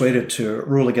be persuaded to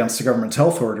rule against the government's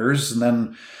health orders. And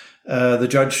then the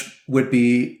judge would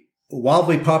be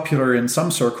wildly popular in some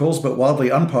circles, but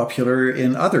wildly unpopular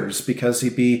in others, because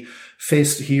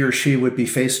he or she would be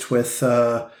faced with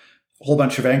a whole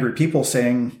bunch of angry people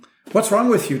saying, "What's wrong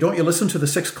with you? Don't you listen to the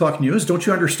 6 o'clock news? Don't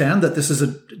you understand that this is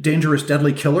a dangerous,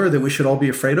 deadly killer that we should all be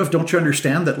afraid of? Don't you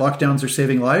understand that lockdowns are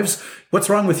saving lives? What's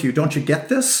wrong with you? Don't you get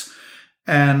this?"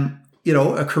 And,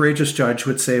 a courageous judge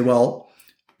would say, well,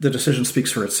 the decision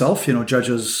speaks for itself.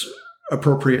 Judges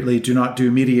appropriately do not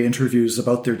do media interviews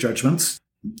about their judgments.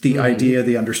 The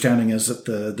understanding is that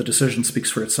the decision speaks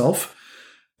for itself.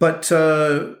 But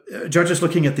judges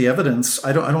looking at the evidence,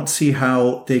 I don't see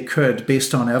how they could,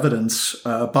 based on evidence,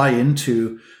 buy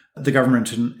into the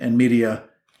government and media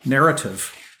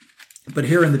narrative. But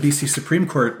here in the BC Supreme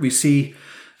Court, we see,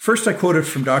 first I quoted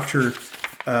from Dr.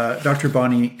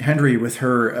 Bonnie Henry with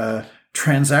her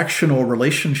transactional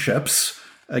relationships,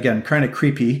 again, kind of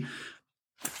creepy.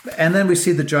 And then we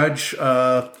see the judge,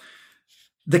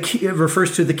 it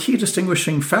refers to the key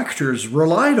distinguishing factors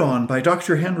relied on by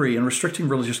Dr. Henry in restricting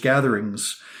religious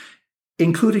gatherings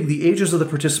including the ages of the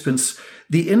participants,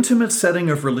 the intimate setting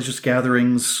of religious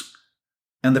gatherings,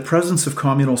 and the presence of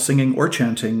communal singing or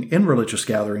chanting in religious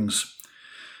gatherings.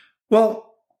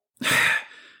 Well,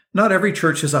 not every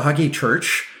church is a huggy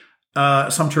church.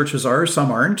 Some churches are,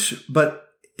 some aren't, but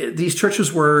these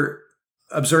churches were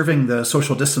observing the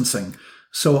social distancing.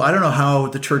 So I don't know how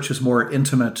the church is more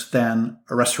intimate than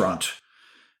a restaurant.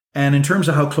 And in terms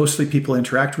of how closely people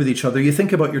interact with each other, you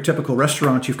think about your typical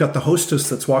restaurant, you've got the hostess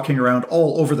that's walking around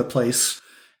all over the place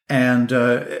and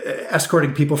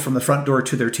escorting people from the front door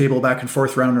to their table back and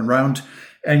forth, round and round.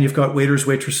 And you've got waiters,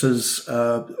 waitresses,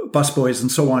 busboys,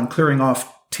 and so on clearing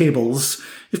off tables.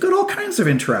 You've got all kinds of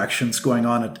interactions going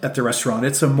on at the restaurant.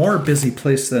 It's a more busy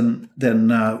place than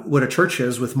what a church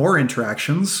is, with more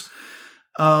interactions.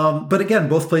 But again,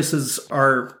 both places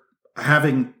are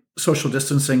having social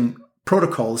distancing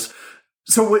protocols.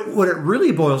 So what it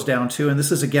really boils down to, and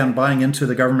this is again buying into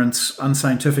the government's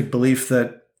unscientific belief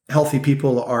that healthy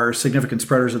people are significant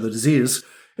spreaders of the disease,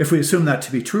 if we assume that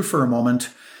to be true for a moment,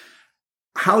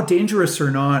 how dangerous or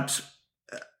not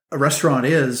a restaurant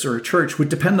is or a church would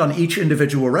depend on each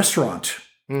individual restaurant.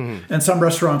 Mm-hmm. And some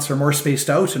restaurants are more spaced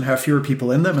out and have fewer people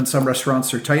in them, and some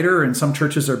restaurants are tighter, and some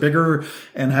churches are bigger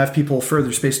and have people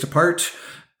further spaced apart.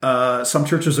 Some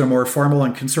churches are more formal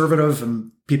and conservative,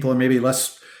 and people are maybe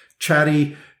less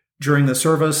chatty during the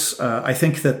service. I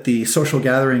think that the social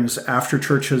gatherings after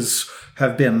churches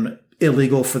have been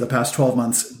illegal for the past 12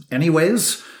 months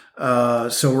anyways.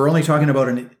 So we're only talking about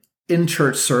an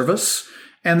in-church service.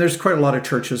 And there's quite a lot of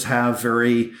churches have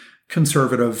very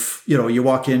conservative, you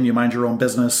walk in, you mind your own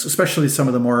business, especially some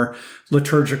of the more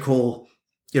liturgical,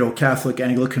 Catholic,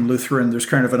 Anglican, Lutheran. There's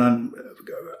kind of an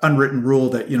unwritten rule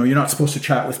that, you're not supposed to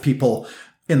chat with people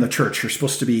in the church. You're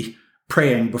supposed to be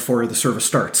praying before the service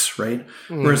starts, right?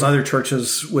 Mm. Whereas other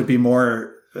churches would be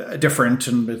more different,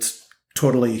 and it's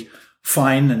totally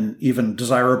fine and even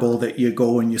desirable that you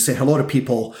go and you say hello to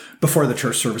people before the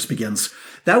church service begins.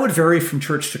 That would vary from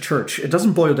church to church. It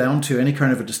doesn't boil down to any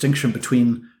kind of a distinction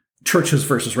between churches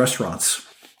versus restaurants.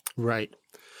 Right.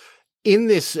 In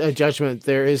this judgment,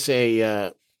 there is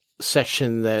a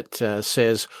section that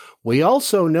says, we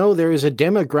also know there is a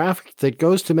demographic that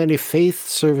goes to many faith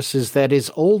services that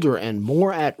is older and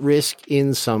more at risk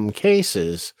in some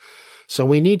cases. So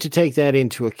we need to take that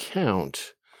into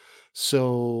account.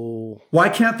 So why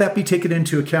can't that be taken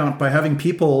into account by having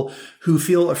people who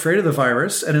feel afraid of the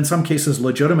virus, and in some cases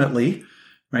legitimately,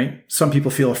 right? Some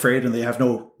people feel afraid and they have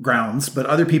no grounds, but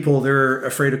other people, they're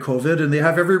afraid of COVID and they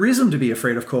have every reason to be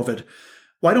afraid of COVID.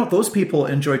 Why don't those people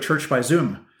enjoy church by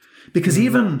Zoom? Because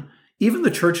even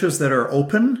the churches that are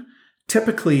open,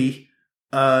 typically,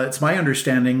 it's my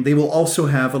understanding, they will also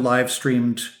have a live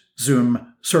streamed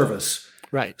Zoom service.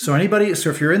 Right. So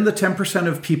if you're in the 10%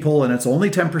 of people, and it's only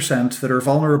 10% that are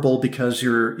vulnerable because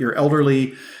you're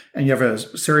elderly and you have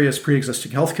a serious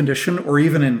pre-existing health condition, or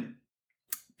even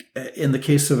in the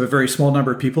case of a very small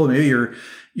number of people, maybe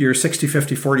you're 60,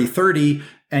 50, 40, 30,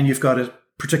 and you've got a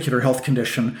particular health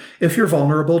condition. If you're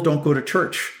vulnerable, don't go to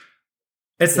church.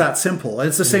 It's that simple.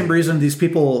 It's the same reason these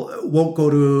people won't go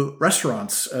to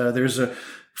restaurants. There's a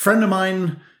friend of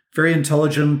mine, very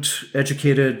intelligent,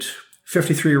 educated,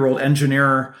 53-year-old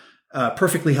engineer,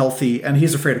 perfectly healthy, and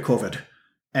he's afraid of COVID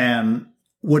and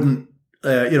wouldn't,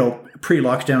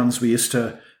 pre-lockdowns, we used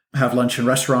to have lunch in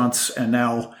restaurants, and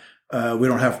now we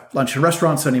don't have lunch in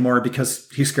restaurants anymore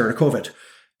because he's scared of COVID.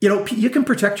 You can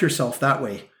protect yourself that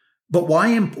way, but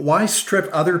why strip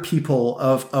other people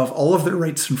of all of their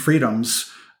rights and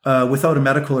freedoms without a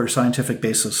medical or scientific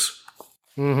basis?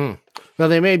 Mm-hmm. Well,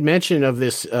 they made mention of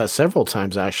this several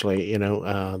times, actually,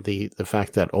 the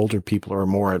fact that older people are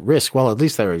more at risk. Well, at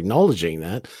least they're acknowledging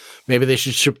that. Maybe they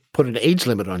should put an age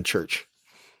limit on church.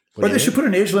 Or they should put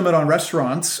an age limit on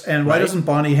restaurants. And why doesn't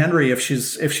Bonnie Henry, if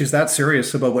she's that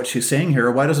serious about what she's saying here,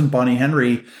 why doesn't Bonnie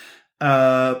Henry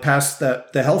pass the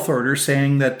health order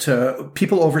saying that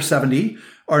people over 70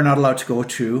 are not allowed to go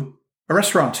to a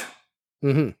restaurant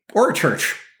or a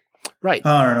church? Right.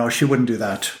 I don't know. She wouldn't do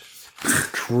that.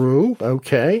 True.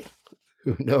 Okay.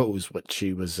 Who knows what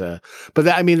she was, but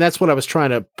that's what I was trying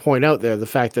to point out there. The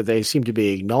fact that they seem to be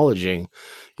acknowledging,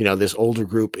 this older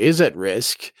group is at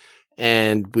risk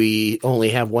and we only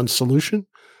have one solution,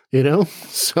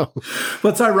 so.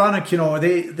 Well, it's ironic,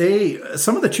 they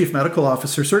some of the chief medical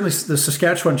officers, certainly the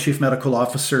Saskatchewan chief medical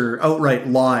officer outright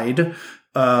lied,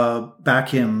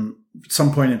 back in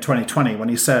some point in 2020 when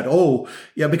he said, oh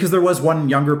yeah, because there was one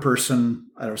younger person,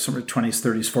 I don't know, somewhere 20s,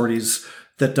 30s, 40s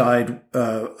that died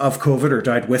of COVID or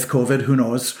died with COVID, who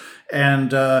knows.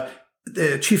 And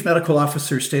the chief medical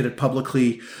officer stated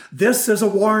publicly, this is a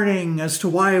warning as to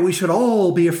why we should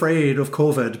all be afraid of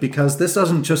COVID, because this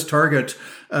doesn't just target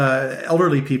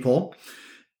elderly people.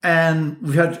 And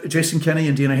we've had Jason Kenney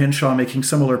and Deena Hinshaw making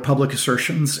similar public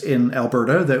assertions in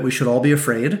Alberta that we should all be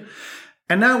afraid.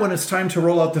 And now when it's time to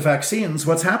roll out the vaccines,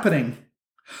 what's happening?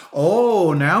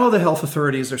 Oh, now the health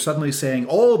authorities are suddenly saying,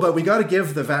 oh, but we got to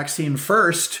give the vaccine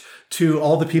first to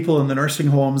all the people in the nursing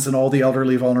homes and all the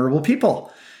elderly vulnerable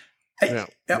people. Yeah.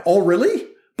 Oh, really?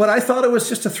 But I thought it was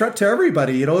just a threat to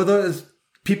everybody. You know, the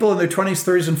people in their 20s,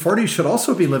 30s, and 40s should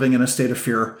also be living in a state of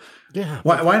fear. Yeah.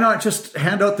 Why not just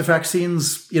hand out the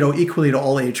vaccines, equally to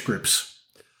all age groups?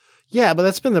 Yeah, but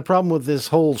that's been the problem with this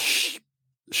whole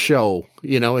show,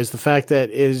 is the fact that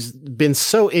it has been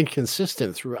so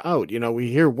inconsistent throughout.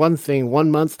 We hear one thing one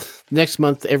month, next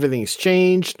month everything's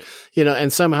changed,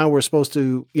 and somehow we're supposed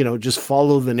to, just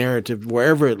follow the narrative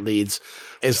wherever it leads,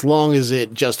 as long as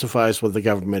it justifies what the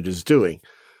government is doing.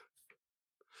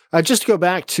 Just to go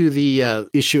back to the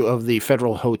issue of the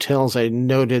federal hotels, I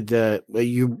noted that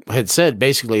you had said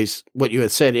basically what you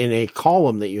had said in a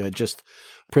column that you had just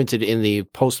printed in the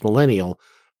Post-Millennial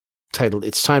titled,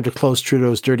 "It's Time to Close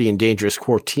Trudeau's Dirty and Dangerous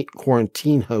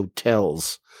Quarantine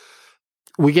Hotels."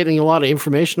 We're getting a lot of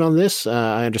information on this.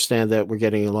 I understand that we're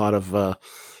getting a lot of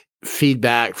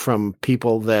feedback from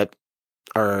people that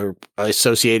are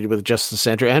associated with Justice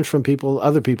Center and from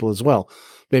other people as well.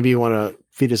 Maybe you want to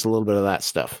feed us a little bit of that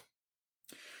stuff.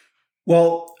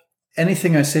 Well,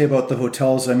 anything I say about the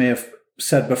hotels, I may have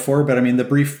said before, but I mean, the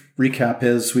brief recap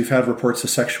is we've had reports of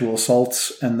sexual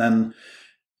assaults, and then,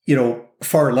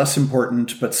 far less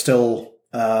important, but still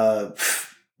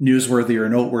newsworthy or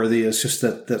noteworthy is just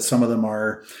that some of them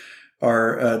are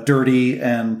dirty,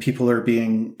 and people are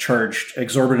being charged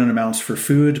exorbitant amounts for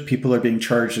food. People are being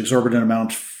charged exorbitant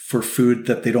amounts for food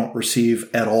that they don't receive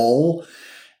at all.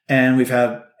 And we've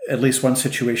had at least one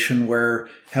situation where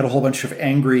had a whole bunch of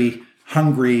angry,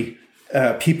 hungry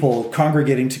people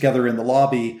congregating together in the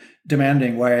lobby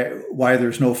demanding why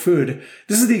there's no food.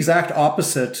 This is the exact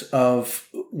opposite of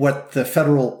what the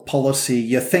federal policy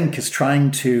you think is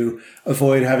trying to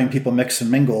avoid having people mix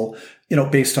and mingle,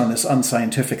 based on this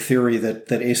unscientific theory that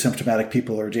asymptomatic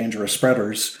people are dangerous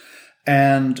spreaders.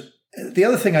 And the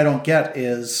other thing I don't get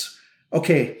is,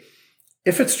 okay,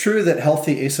 if it's true that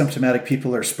healthy asymptomatic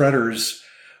people are spreaders,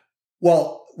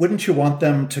 well, wouldn't you want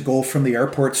them to go from the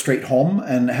airport straight home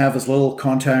and have as little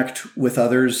contact with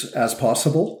others as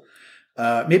possible?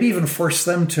 Maybe even force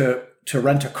them to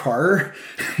rent a car,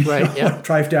 right? Yeah.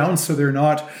 Drive down so they're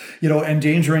not,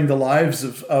 endangering the lives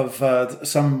of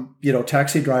some,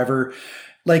 taxi driver.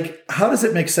 Like, how does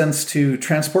it make sense to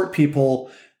transport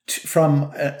people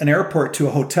from an airport to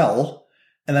a hotel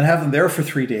and then have them there for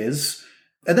 3 days?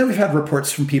 And then we've had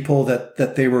reports from people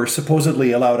that they were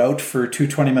supposedly allowed out for 2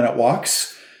 20-minute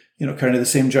walks, kind of the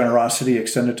same generosity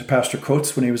extended to Pastor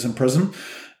Coates when he was in prison.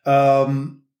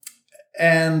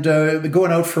 And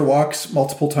going out for walks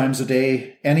multiple times a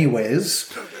day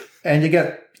anyways. And you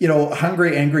get,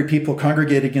 hungry, angry people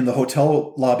congregating in the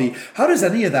hotel lobby. How does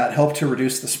any of that help to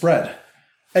reduce the spread?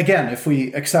 Again, if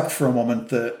we accept for a moment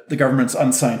the government's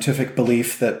unscientific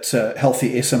belief that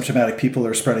healthy asymptomatic people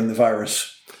are spreading the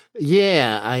virus.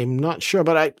 Yeah, I'm not sure,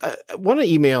 but I one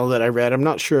email that I read, I'm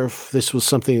not sure if this was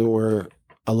something that we're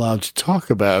allowed to talk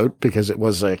about because it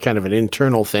was a kind of an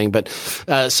internal thing, but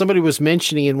somebody was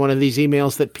mentioning in one of these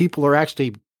emails that people are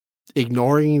actually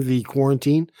ignoring the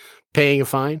quarantine, paying a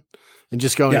fine, and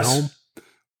just going home.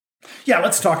 Yeah,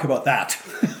 let's talk about that.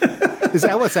 Is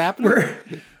that what's happening?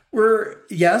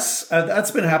 Yes,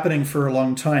 that's been happening for a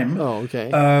long time. Oh,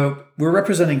 okay. We're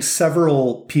representing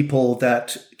several people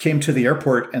that came to the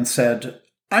airport and said,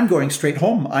 I'm going straight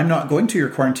home. I'm not going to your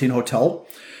quarantine hotel.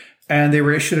 And they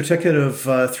were issued a ticket of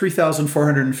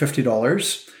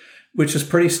 $3,450, which is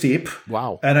pretty steep.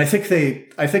 Wow. And I think they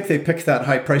picked that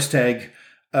high price tag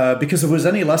because if it was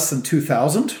any less than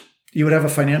 $2,000, you would have a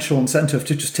financial incentive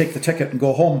to just take the ticket and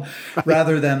go home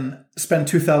rather than spend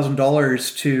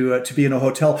 $2,000 to be in a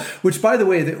hotel, which, by the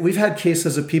way, we've had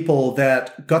cases of people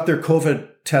that got their COVID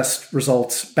test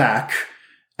results back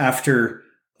after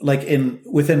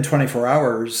within 24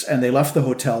 hours, and they left the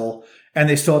hotel and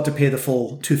they still had to pay the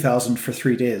full $2,000 for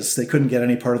 3 days. They couldn't get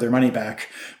any part of their money back.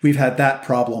 We've had that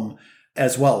problem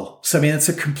as well. So, I mean, it's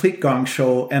a complete gong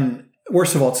show. And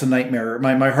worst of all, it's a nightmare.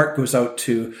 My heart goes out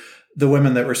to the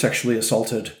women that were sexually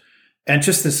assaulted. And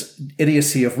just this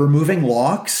idiocy of removing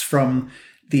locks from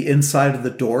the inside of the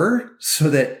door so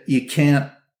that you can't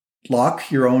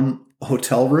lock your own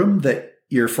hotel room that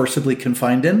you're forcibly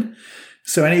confined in.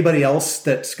 So anybody else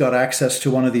that's got access to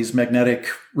one of these magnetic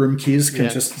room keys can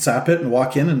just zap it and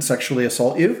walk in and sexually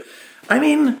assault you. I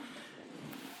mean,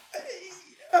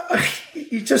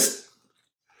 you just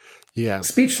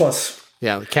speechless.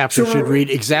 Yeah, the caption should read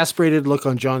 "exasperated look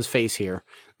on John's face here."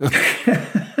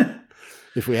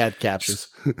 If we had captions.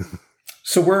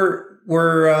 So we're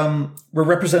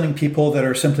representing people that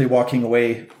are simply walking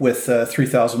away with a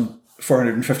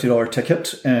 $3,450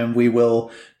 ticket, and we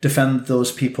will defend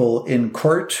those people in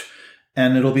court.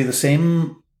 And it'll be the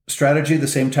same strategy, the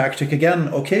same tactic again.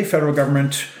 Okay, federal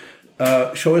government,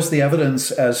 show us the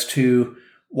evidence as to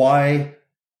why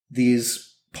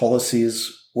these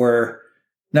policies were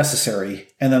necessary.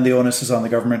 And then the onus is on the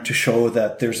government to show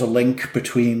that there's a link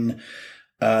between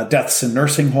deaths in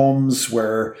nursing homes,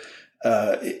 where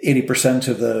 80%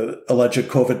 of the alleged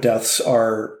COVID deaths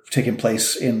are taking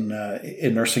place in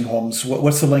nursing homes.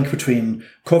 What's the link between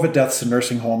COVID deaths in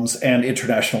nursing homes and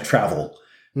international travel?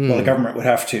 Well, the government would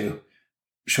have to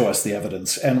show us the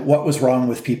evidence. And what was wrong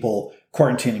with people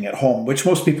quarantining at home, which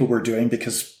most people were doing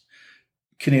because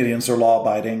Canadians are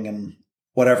law-abiding and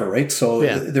whatever, right? So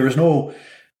there was no...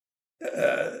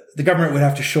 the government would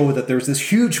have to show that there's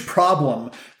this huge problem,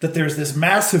 that there's this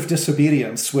massive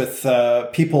disobedience with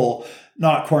people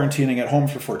not quarantining at home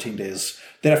for 14 days.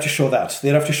 They'd have to show that.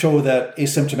 They'd have to show that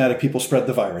asymptomatic people spread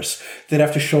the virus. They'd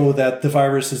have to show that the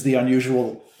virus is the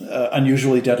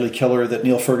unusually deadly killer that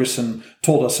Neil Ferguson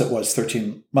told us it was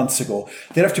 13 months ago.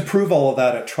 They'd have to prove all of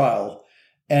that at trial.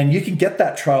 And you can get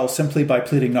that trial simply by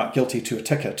pleading not guilty to a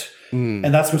ticket.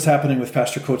 And that's what's happening with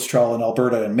Pastor Coates' trial in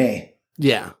Alberta in May.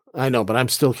 Yeah, I know, but I'm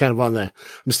still kind of I'm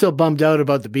still bummed out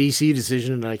about the BC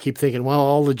decision, and I keep thinking, well,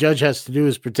 all the judge has to do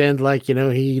is pretend like,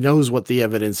 he knows what the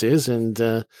evidence is,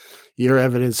 and your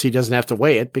evidence, he doesn't have to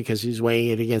weigh it because he's weighing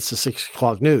it against the 6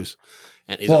 o'clock news.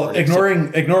 And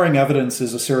ignoring evidence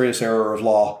is a serious error of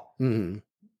law. Mm-hmm.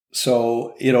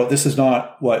 So, this is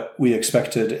not what we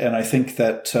expected, and I think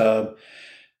that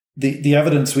the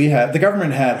evidence we had, the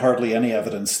government had hardly any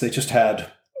evidence. They just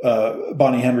had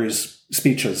Bonnie Henry's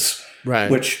speeches, right,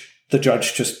 which the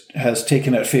judge just has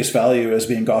taken at face value as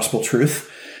being gospel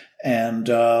truth. And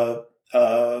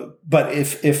but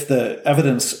if the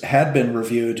evidence had been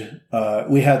reviewed,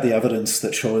 we had the evidence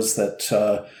that shows that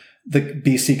the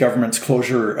BC government's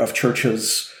closure of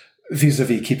churches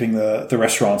vis-a-vis keeping the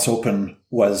restaurants open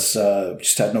was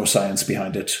just had no science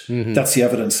behind it. Mm-hmm. That's the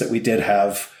evidence that we did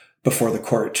have before the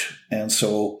court. And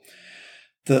so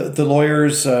the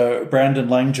lawyers, Brandon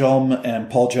Langjelm and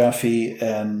Paul Jaffe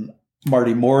and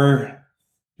Marty Moore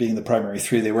being the primary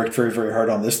three, they worked very, very hard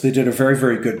on this. They did a very,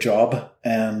 very good job.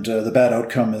 And the bad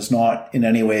outcome is not in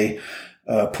any way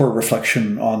poor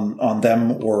reflection on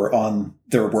them or on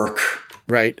their work.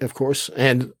 Right, of course.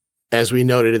 And as we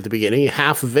noted at the beginning,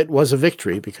 half of it was a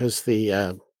victory because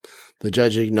the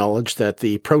judge acknowledged that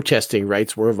the protesting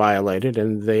rights were violated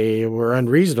and they were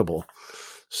unreasonable.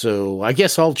 So I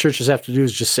guess all churches have to do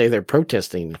is just say they're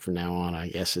protesting from now on, I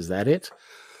guess. Is that it?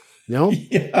 No?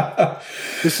 Yeah.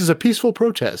 This is a peaceful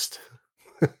protest.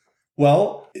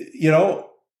 Well,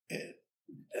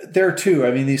 there too,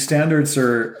 I mean, these standards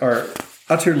are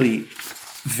utterly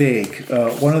vague.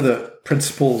 One of the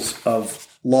principles of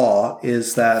law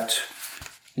is that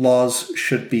laws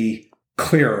should be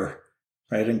clear,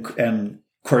 right? And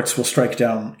courts will strike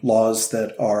down laws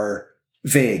that are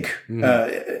vague.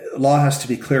 Law has to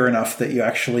be clear enough that you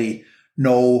actually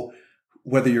know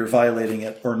whether you're violating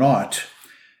it or not.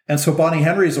 And so Bonnie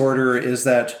Henry's order is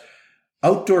that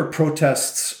outdoor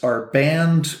protests are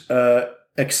banned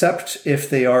except if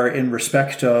they are in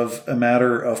respect of a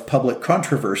matter of public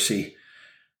controversy.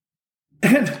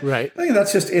 And right. I think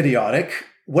that's just idiotic.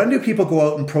 When do people go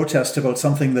out and protest about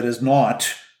something that is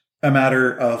not a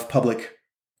matter of public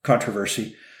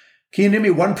controversy? Can you name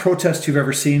me one protest you've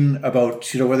ever seen about,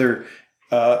 whether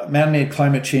man-made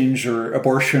climate change or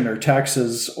abortion or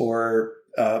taxes or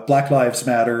Black Lives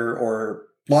Matter or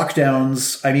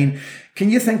lockdowns? I mean, can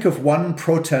you think of one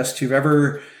protest you've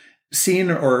ever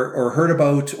seen or heard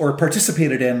about or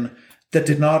participated in that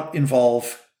did not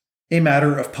involve a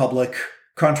matter of public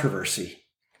controversy?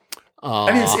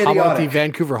 I mean, it's idiotic. How about the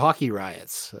Vancouver hockey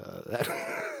riots?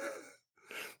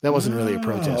 That wasn't really a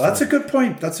protest. That's a good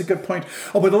point.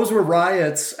 Oh, but those were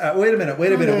riots. Wait a minute.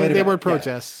 They were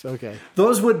protests. Yeah. Okay.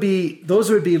 Those would be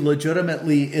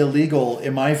legitimately illegal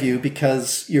in my view,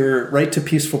 because your right to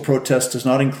peaceful protest does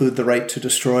not include the right to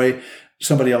destroy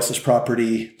somebody else's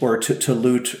property or to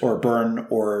loot or burn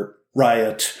or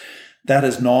riot. That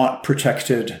is not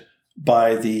protected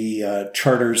by the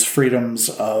Charter's freedoms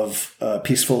of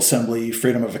peaceful assembly,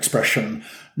 freedom of expression,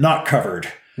 not covered.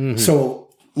 Mm-hmm. So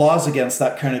laws against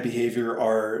that kind of behavior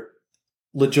are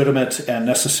legitimate and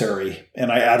necessary,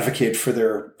 and I advocate for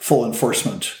their full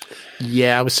enforcement.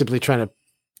 Yeah, I was simply trying to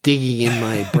digging in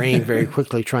my brain very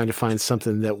quickly, trying to find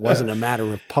something that wasn't a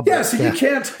matter of public. Yeah, so you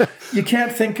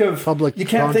can't think of public you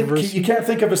can't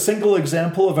think of a single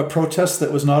example of a protest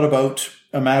that was not about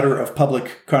a matter of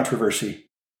public controversy.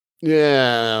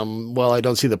 Yeah, well, I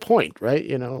don't see the point, right?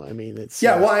 I mean, it's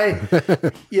why?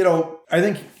 I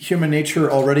think human nature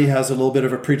already has a little bit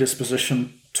of a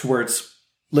predisposition towards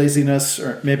laziness,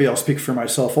 or maybe I'll speak for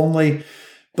myself only.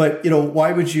 But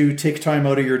why would you take time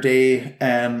out of your day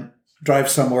and drive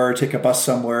somewhere, take a bus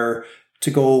somewhere to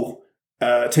go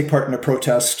take part in a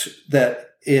protest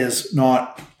that is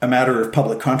not a matter of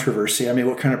public controversy? I mean,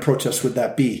 what kind of protest would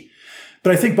that be?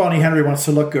 But I think Bonnie Henry wants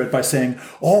to look good by saying,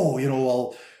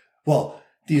 well,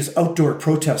 these outdoor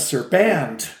protests are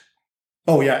banned.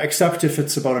 Oh, yeah, except if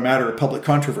it's about a matter of public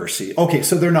controversy. Okay,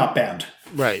 so they're not banned.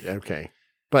 Right, okay.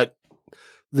 But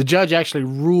the judge actually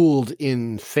ruled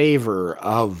in favor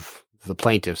of the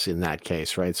plaintiffs in that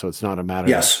case, right? So it's not a matter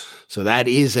Yes. So that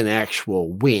is an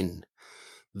actual win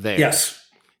there. Yes,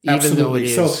 even though it absolutely.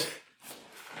 is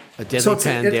a deadly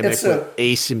pandemic with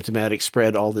asymptomatic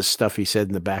spread, all this stuff he said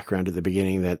in the background at the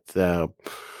beginning that...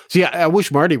 I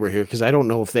wish Marty were here because I don't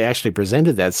know if they actually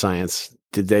presented that science.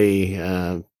 Did they,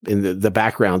 in the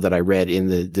background that I read in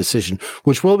the decision,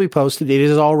 which will be posted. It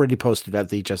is already posted at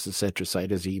the Justice Center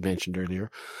site, as he mentioned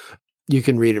earlier. You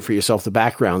can read it for yourself. The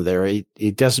background there,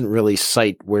 it doesn't really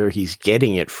cite where he's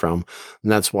getting it from.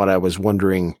 And that's what I was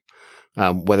wondering,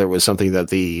 whether it was something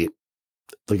that the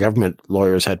government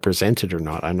lawyers had presented or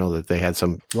not. I know that they had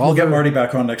some. We'll get Marty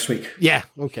back on next week. Yeah.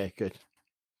 Okay, good.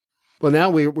 Well,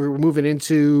 now we're moving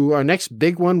into our next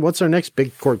big one. What's our next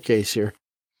big court case here?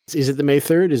 Is it the May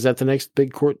 3rd? Is that the next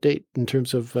big court date in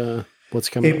terms of what's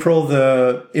coming? April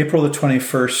the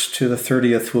 21st to the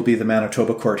 30th will be the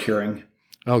Manitoba court hearing.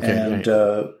 Okay, and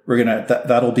we're gonna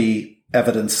that'll be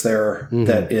evidence there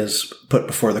that is put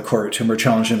before the court, and we're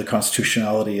challenging the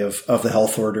constitutionality of the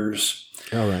health orders.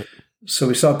 All right. So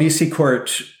we saw BC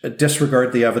court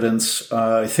disregard the evidence.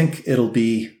 I think it'll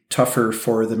be tougher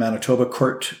for the Manitoba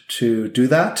court to do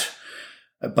that.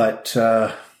 But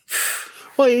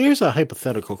well, here's a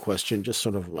hypothetical question, just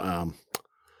sort of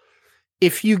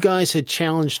if you guys had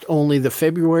challenged only the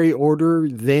February order,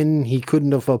 then he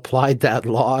couldn't have applied that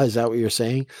law. Is that what you're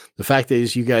saying? The fact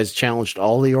is you guys challenged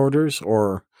all the orders,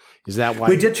 or is that why?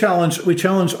 We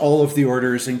challenged all of the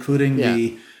orders, including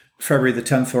the February the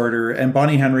 10th order, and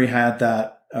Bonnie Henry had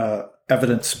that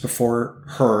evidence before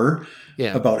her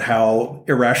about how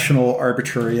irrational,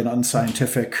 arbitrary, and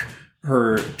unscientific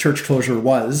her church closure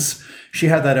was. She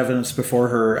had that evidence before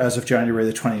her as of January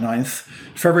the 29th.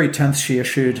 February 10th, she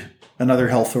issued another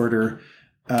health order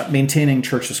maintaining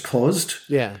churches closed.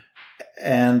 Yeah.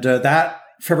 And that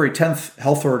February 10th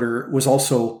health order was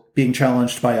also being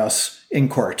challenged by us in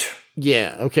court.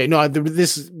 Yeah. Okay. No,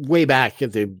 this way back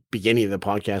at the beginning of the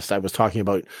podcast, I was talking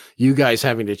about you guys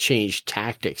having to change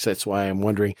tactics. That's why I'm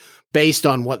wondering, based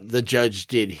on what the judge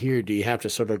did here, do you have to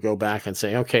sort of go back and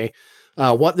say, okay,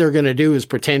 what they're going to do is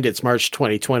pretend it's March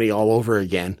 2020 all over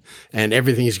again, and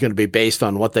everything is going to be based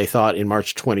on what they thought in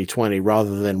March 2020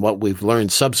 rather than what we've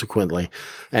learned subsequently.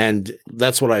 And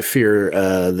that's what I fear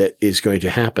that is going to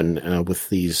happen with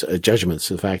these judgments.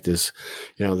 The fact is,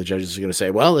 the judges are going to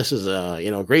say, well, this is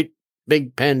a great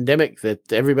big pandemic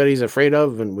that everybody's afraid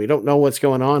of, and we don't know what's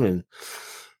going on,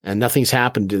 and nothing's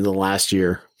happened in the last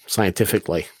year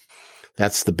scientifically.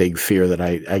 That's the big fear that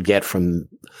I get from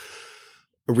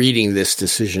reading this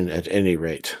decision at any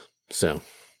rate. So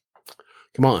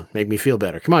come on, make me feel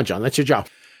better. Come on, John, that's your job.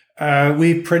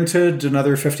 We printed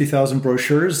another 50,000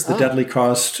 brochures, the deadly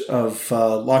cost of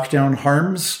lockdown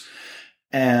harms,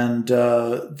 and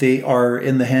they are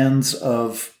in the hands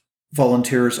of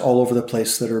volunteers all over the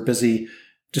place that are busy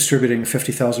distributing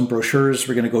 50,000 brochures.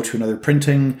 We're going to go to another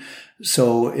printing.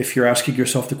 So if you're asking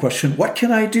yourself the question, what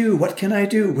can I do? What can I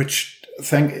do?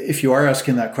 If you are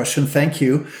asking that question, thank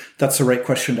you. That's the right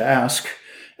question to ask.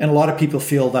 And a lot of people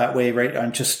feel that way, right?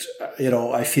 I'm just,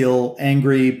 I feel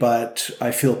angry, but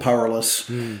I feel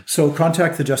powerless. So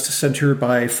contact the Justice Center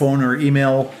by phone or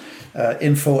email,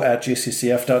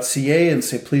 info@jccf.ca, and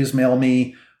say, please mail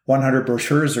me 100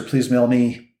 brochures, or please mail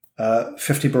me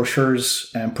 50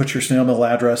 brochures, and put your snail mail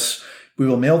address. We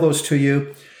will mail those to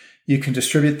you. You can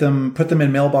distribute them, put them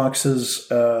in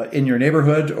mailboxes in your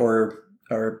neighborhood, or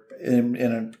in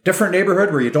a different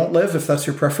neighborhood where you don't live, if that's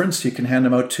your preference. You can hand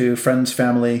them out to friends,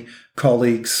 family,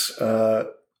 colleagues,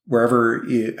 wherever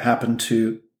you happen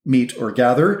to meet or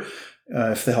gather,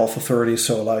 if the health authorities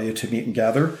so allow you to meet and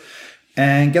gather,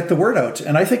 and get the word out.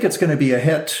 And I think it's going to be a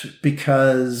hit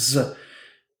because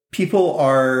people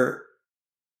are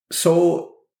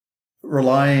so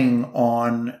relying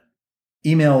on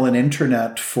email and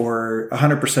internet for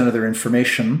 100% of their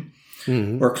information,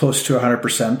 or close to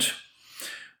 100%,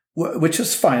 which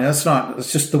is fine. It's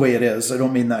just the way it is. I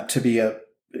don't mean that to be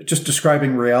just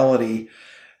describing reality.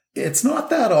 It's not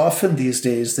that often these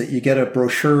days that you get a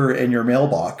brochure in your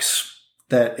mailbox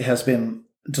that has been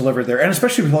delivered there. And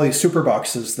especially with all these super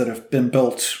boxes that have been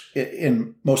built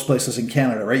in most places in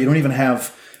Canada, right? You don't even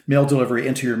have mail delivery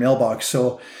into your mailbox.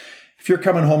 So if you're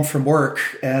coming home from work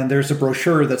and there's a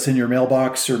brochure that's in your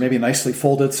mailbox, or maybe nicely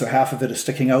folded, so half of it is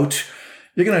sticking out,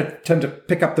 you're going to tend to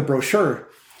pick up the brochure.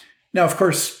 Now, of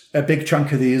course, a big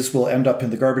chunk of these will end up in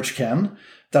the garbage can.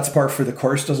 That's par for the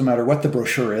course. Doesn't matter what the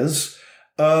brochure is.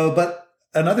 But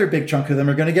another big chunk of them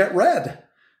are going to get read.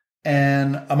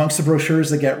 And amongst the brochures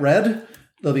that get read,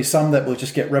 there'll be some that will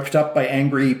just get ripped up by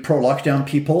angry pro-lockdown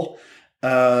people.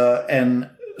 And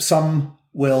some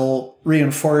will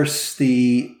reinforce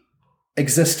the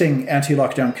existing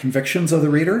anti-lockdown convictions of the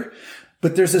reader.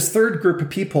 But there's this third group of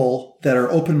people that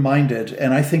are open-minded.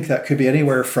 And I think that could be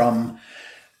anywhere from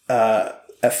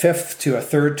a fifth to a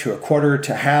third to a quarter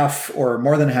to half, or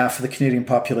more than half of the Canadian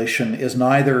population is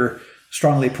neither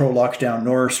strongly pro-lockdown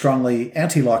nor strongly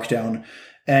anti-lockdown.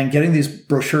 And getting these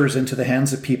brochures into the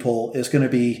hands of people is going to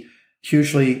be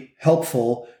hugely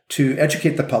helpful to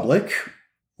educate the public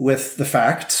with the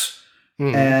facts.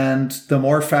 And the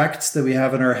more facts that we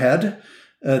have in our head,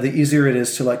 the easier it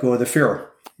is to let go of the fear.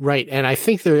 Right. And I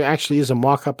think there actually is a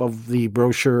mock-up of the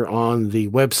brochure on the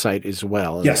website as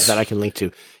well, yes, that I can link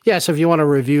to. Yeah, so if you want to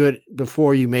review it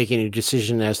before you make any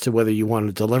decision as to whether you want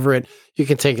to deliver it, you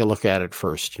can take a look at it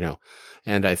first,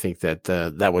 And I think that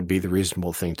that would be the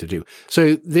reasonable thing to do.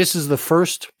 So this is the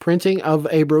first printing of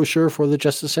a brochure for the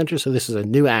Justice Center. So this is a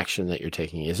new action that you're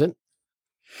taking, is it?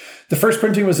 The first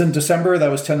printing was in December. That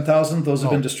was 10,000. Those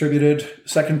have been distributed.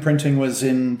 Second printing was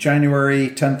in January,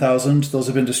 10,000. Those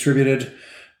have been distributed.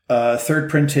 Third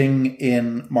printing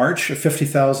in March of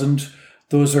 50,000.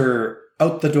 Those are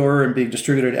out the door and being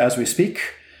distributed as we speak.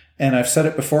 And I've said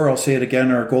it before, I'll say it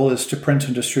again. Our goal is to print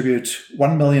and distribute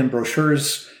 1 million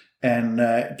brochures and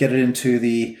get it into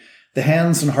the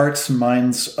hands and hearts and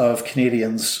minds of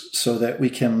Canadians so that we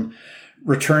can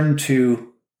return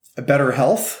to a better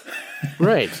health.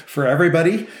 Right. For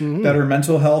everybody, better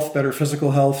mental health, better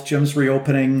physical health, gyms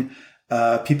reopening,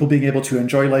 people being able to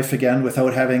enjoy life again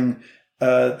without having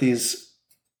these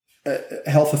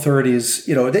health authorities,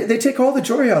 they take all the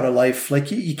joy out of life. Like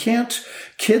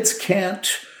kids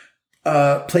can't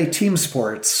play team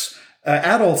sports.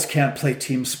 Adults can't play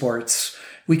team sports.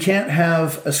 We can't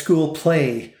have a school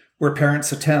play where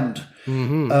parents attend.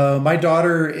 My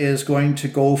daughter is going to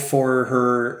go for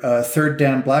her third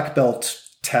Dan black belt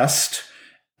test.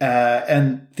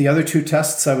 And the other two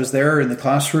tests, I was there in the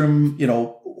classroom,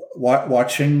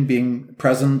 watching, being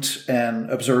present and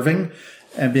observing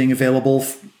and being available.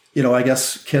 I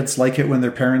guess kids like it when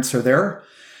their parents are there.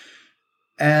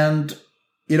 And,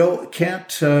 can't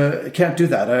do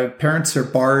that. Parents are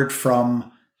barred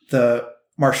from the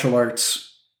martial arts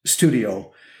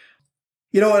studio.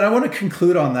 And I want to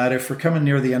conclude on that, if we're coming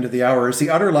near the end of the hour, is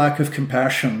the utter lack of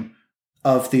compassion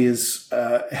of these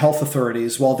health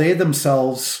authorities, while they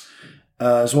themselves,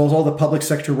 as well as all the public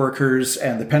sector workers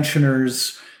and the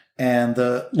pensioners and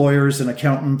the lawyers and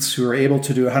accountants who are able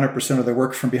to do 100% of their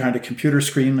work from behind a computer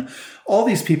screen, all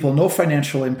these people, no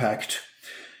financial impact.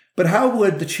 But how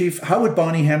would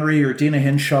Bonnie Henry or Dina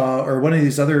Hinshaw or one of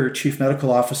these other chief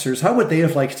medical officers, how would they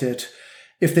have liked it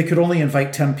if they could only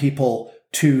invite 10 people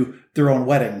to their own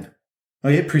wedding?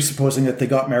 Okay, presupposing that they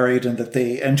got married and that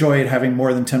they enjoyed having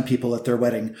more than 10 people at their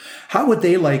wedding. How would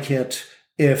they like it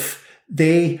if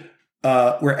they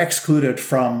were excluded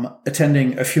from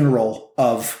attending a funeral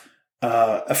of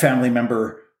a family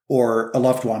member or a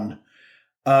loved one?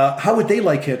 How would they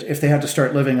like it if they had to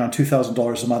start living on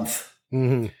 $2,000 a month?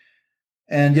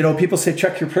 And, people say,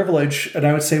 check your privilege. And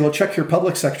I would say, well, check your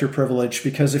public sector privilege,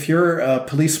 because if you're a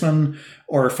policeman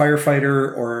or a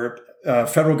firefighter or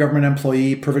federal government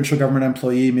employee, provincial government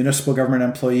employee, municipal government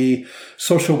employee,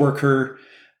 social worker,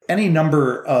 any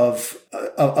number of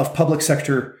public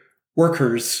sector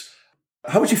workers,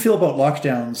 how would you feel about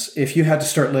lockdowns if you had to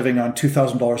start living on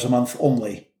 $2,000 a month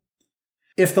only?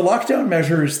 If the lockdown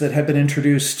measures that have been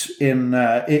introduced in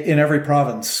every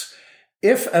province,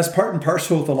 if as part and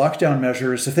parcel of the lockdown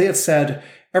measures, if they had said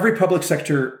every public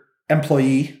sector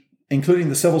employee, including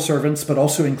the civil servants, but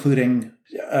also including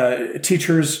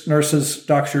teachers, nurses,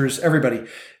 doctors,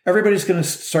 everybody's going to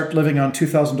start living on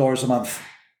 $2,000 a month.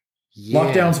 Yeah.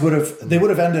 Lockdowns would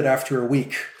have ended after a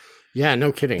week. Yeah,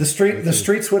 no kidding. The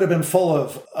streets would have been full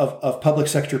of public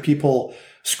sector people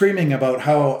screaming about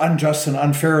how unjust and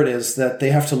unfair it is that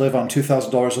they have to live on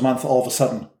 $2,000 a month all of a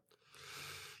sudden.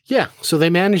 Yeah, so they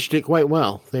managed it quite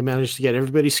well. They managed to get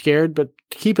everybody scared, but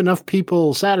to keep enough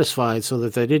people satisfied so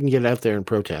that they didn't get out there and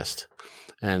protest.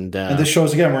 And this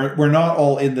shows, again, we're not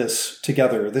all in this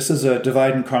together. This is a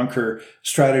divide and conquer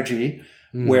strategy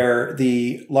where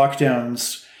the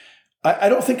lockdowns... I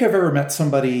don't think I've ever met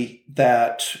somebody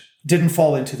that didn't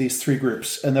fall into these three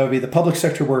groups. And that would be the public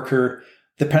sector worker,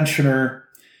 the pensioner,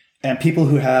 and people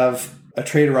who have a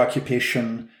trade or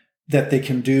occupation that they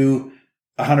can do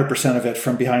 100% of it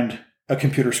from behind a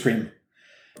computer screen.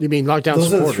 You mean lockdown those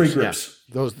supporters? Those are the three groups.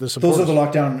 Yeah.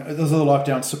 Those are the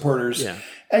lockdown supporters. Yeah.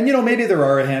 And, maybe there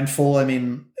are a handful. I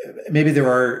mean, maybe there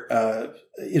are,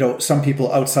 some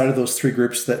people outside of those three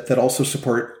groups that also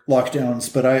support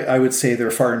lockdowns, but I would say they're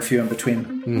far and few in between.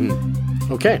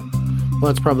 Mm-hmm. Okay.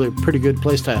 Well, that's probably a pretty good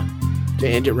place to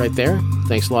end it right there.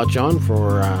 Thanks a lot, John,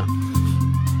 for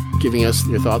giving us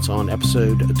your thoughts on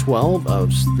episode 12 of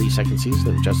the second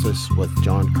season of Justice with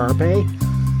John Carpe.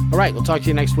 All right, we'll talk to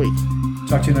you next week.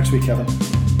 Talk to you next week, Kevin.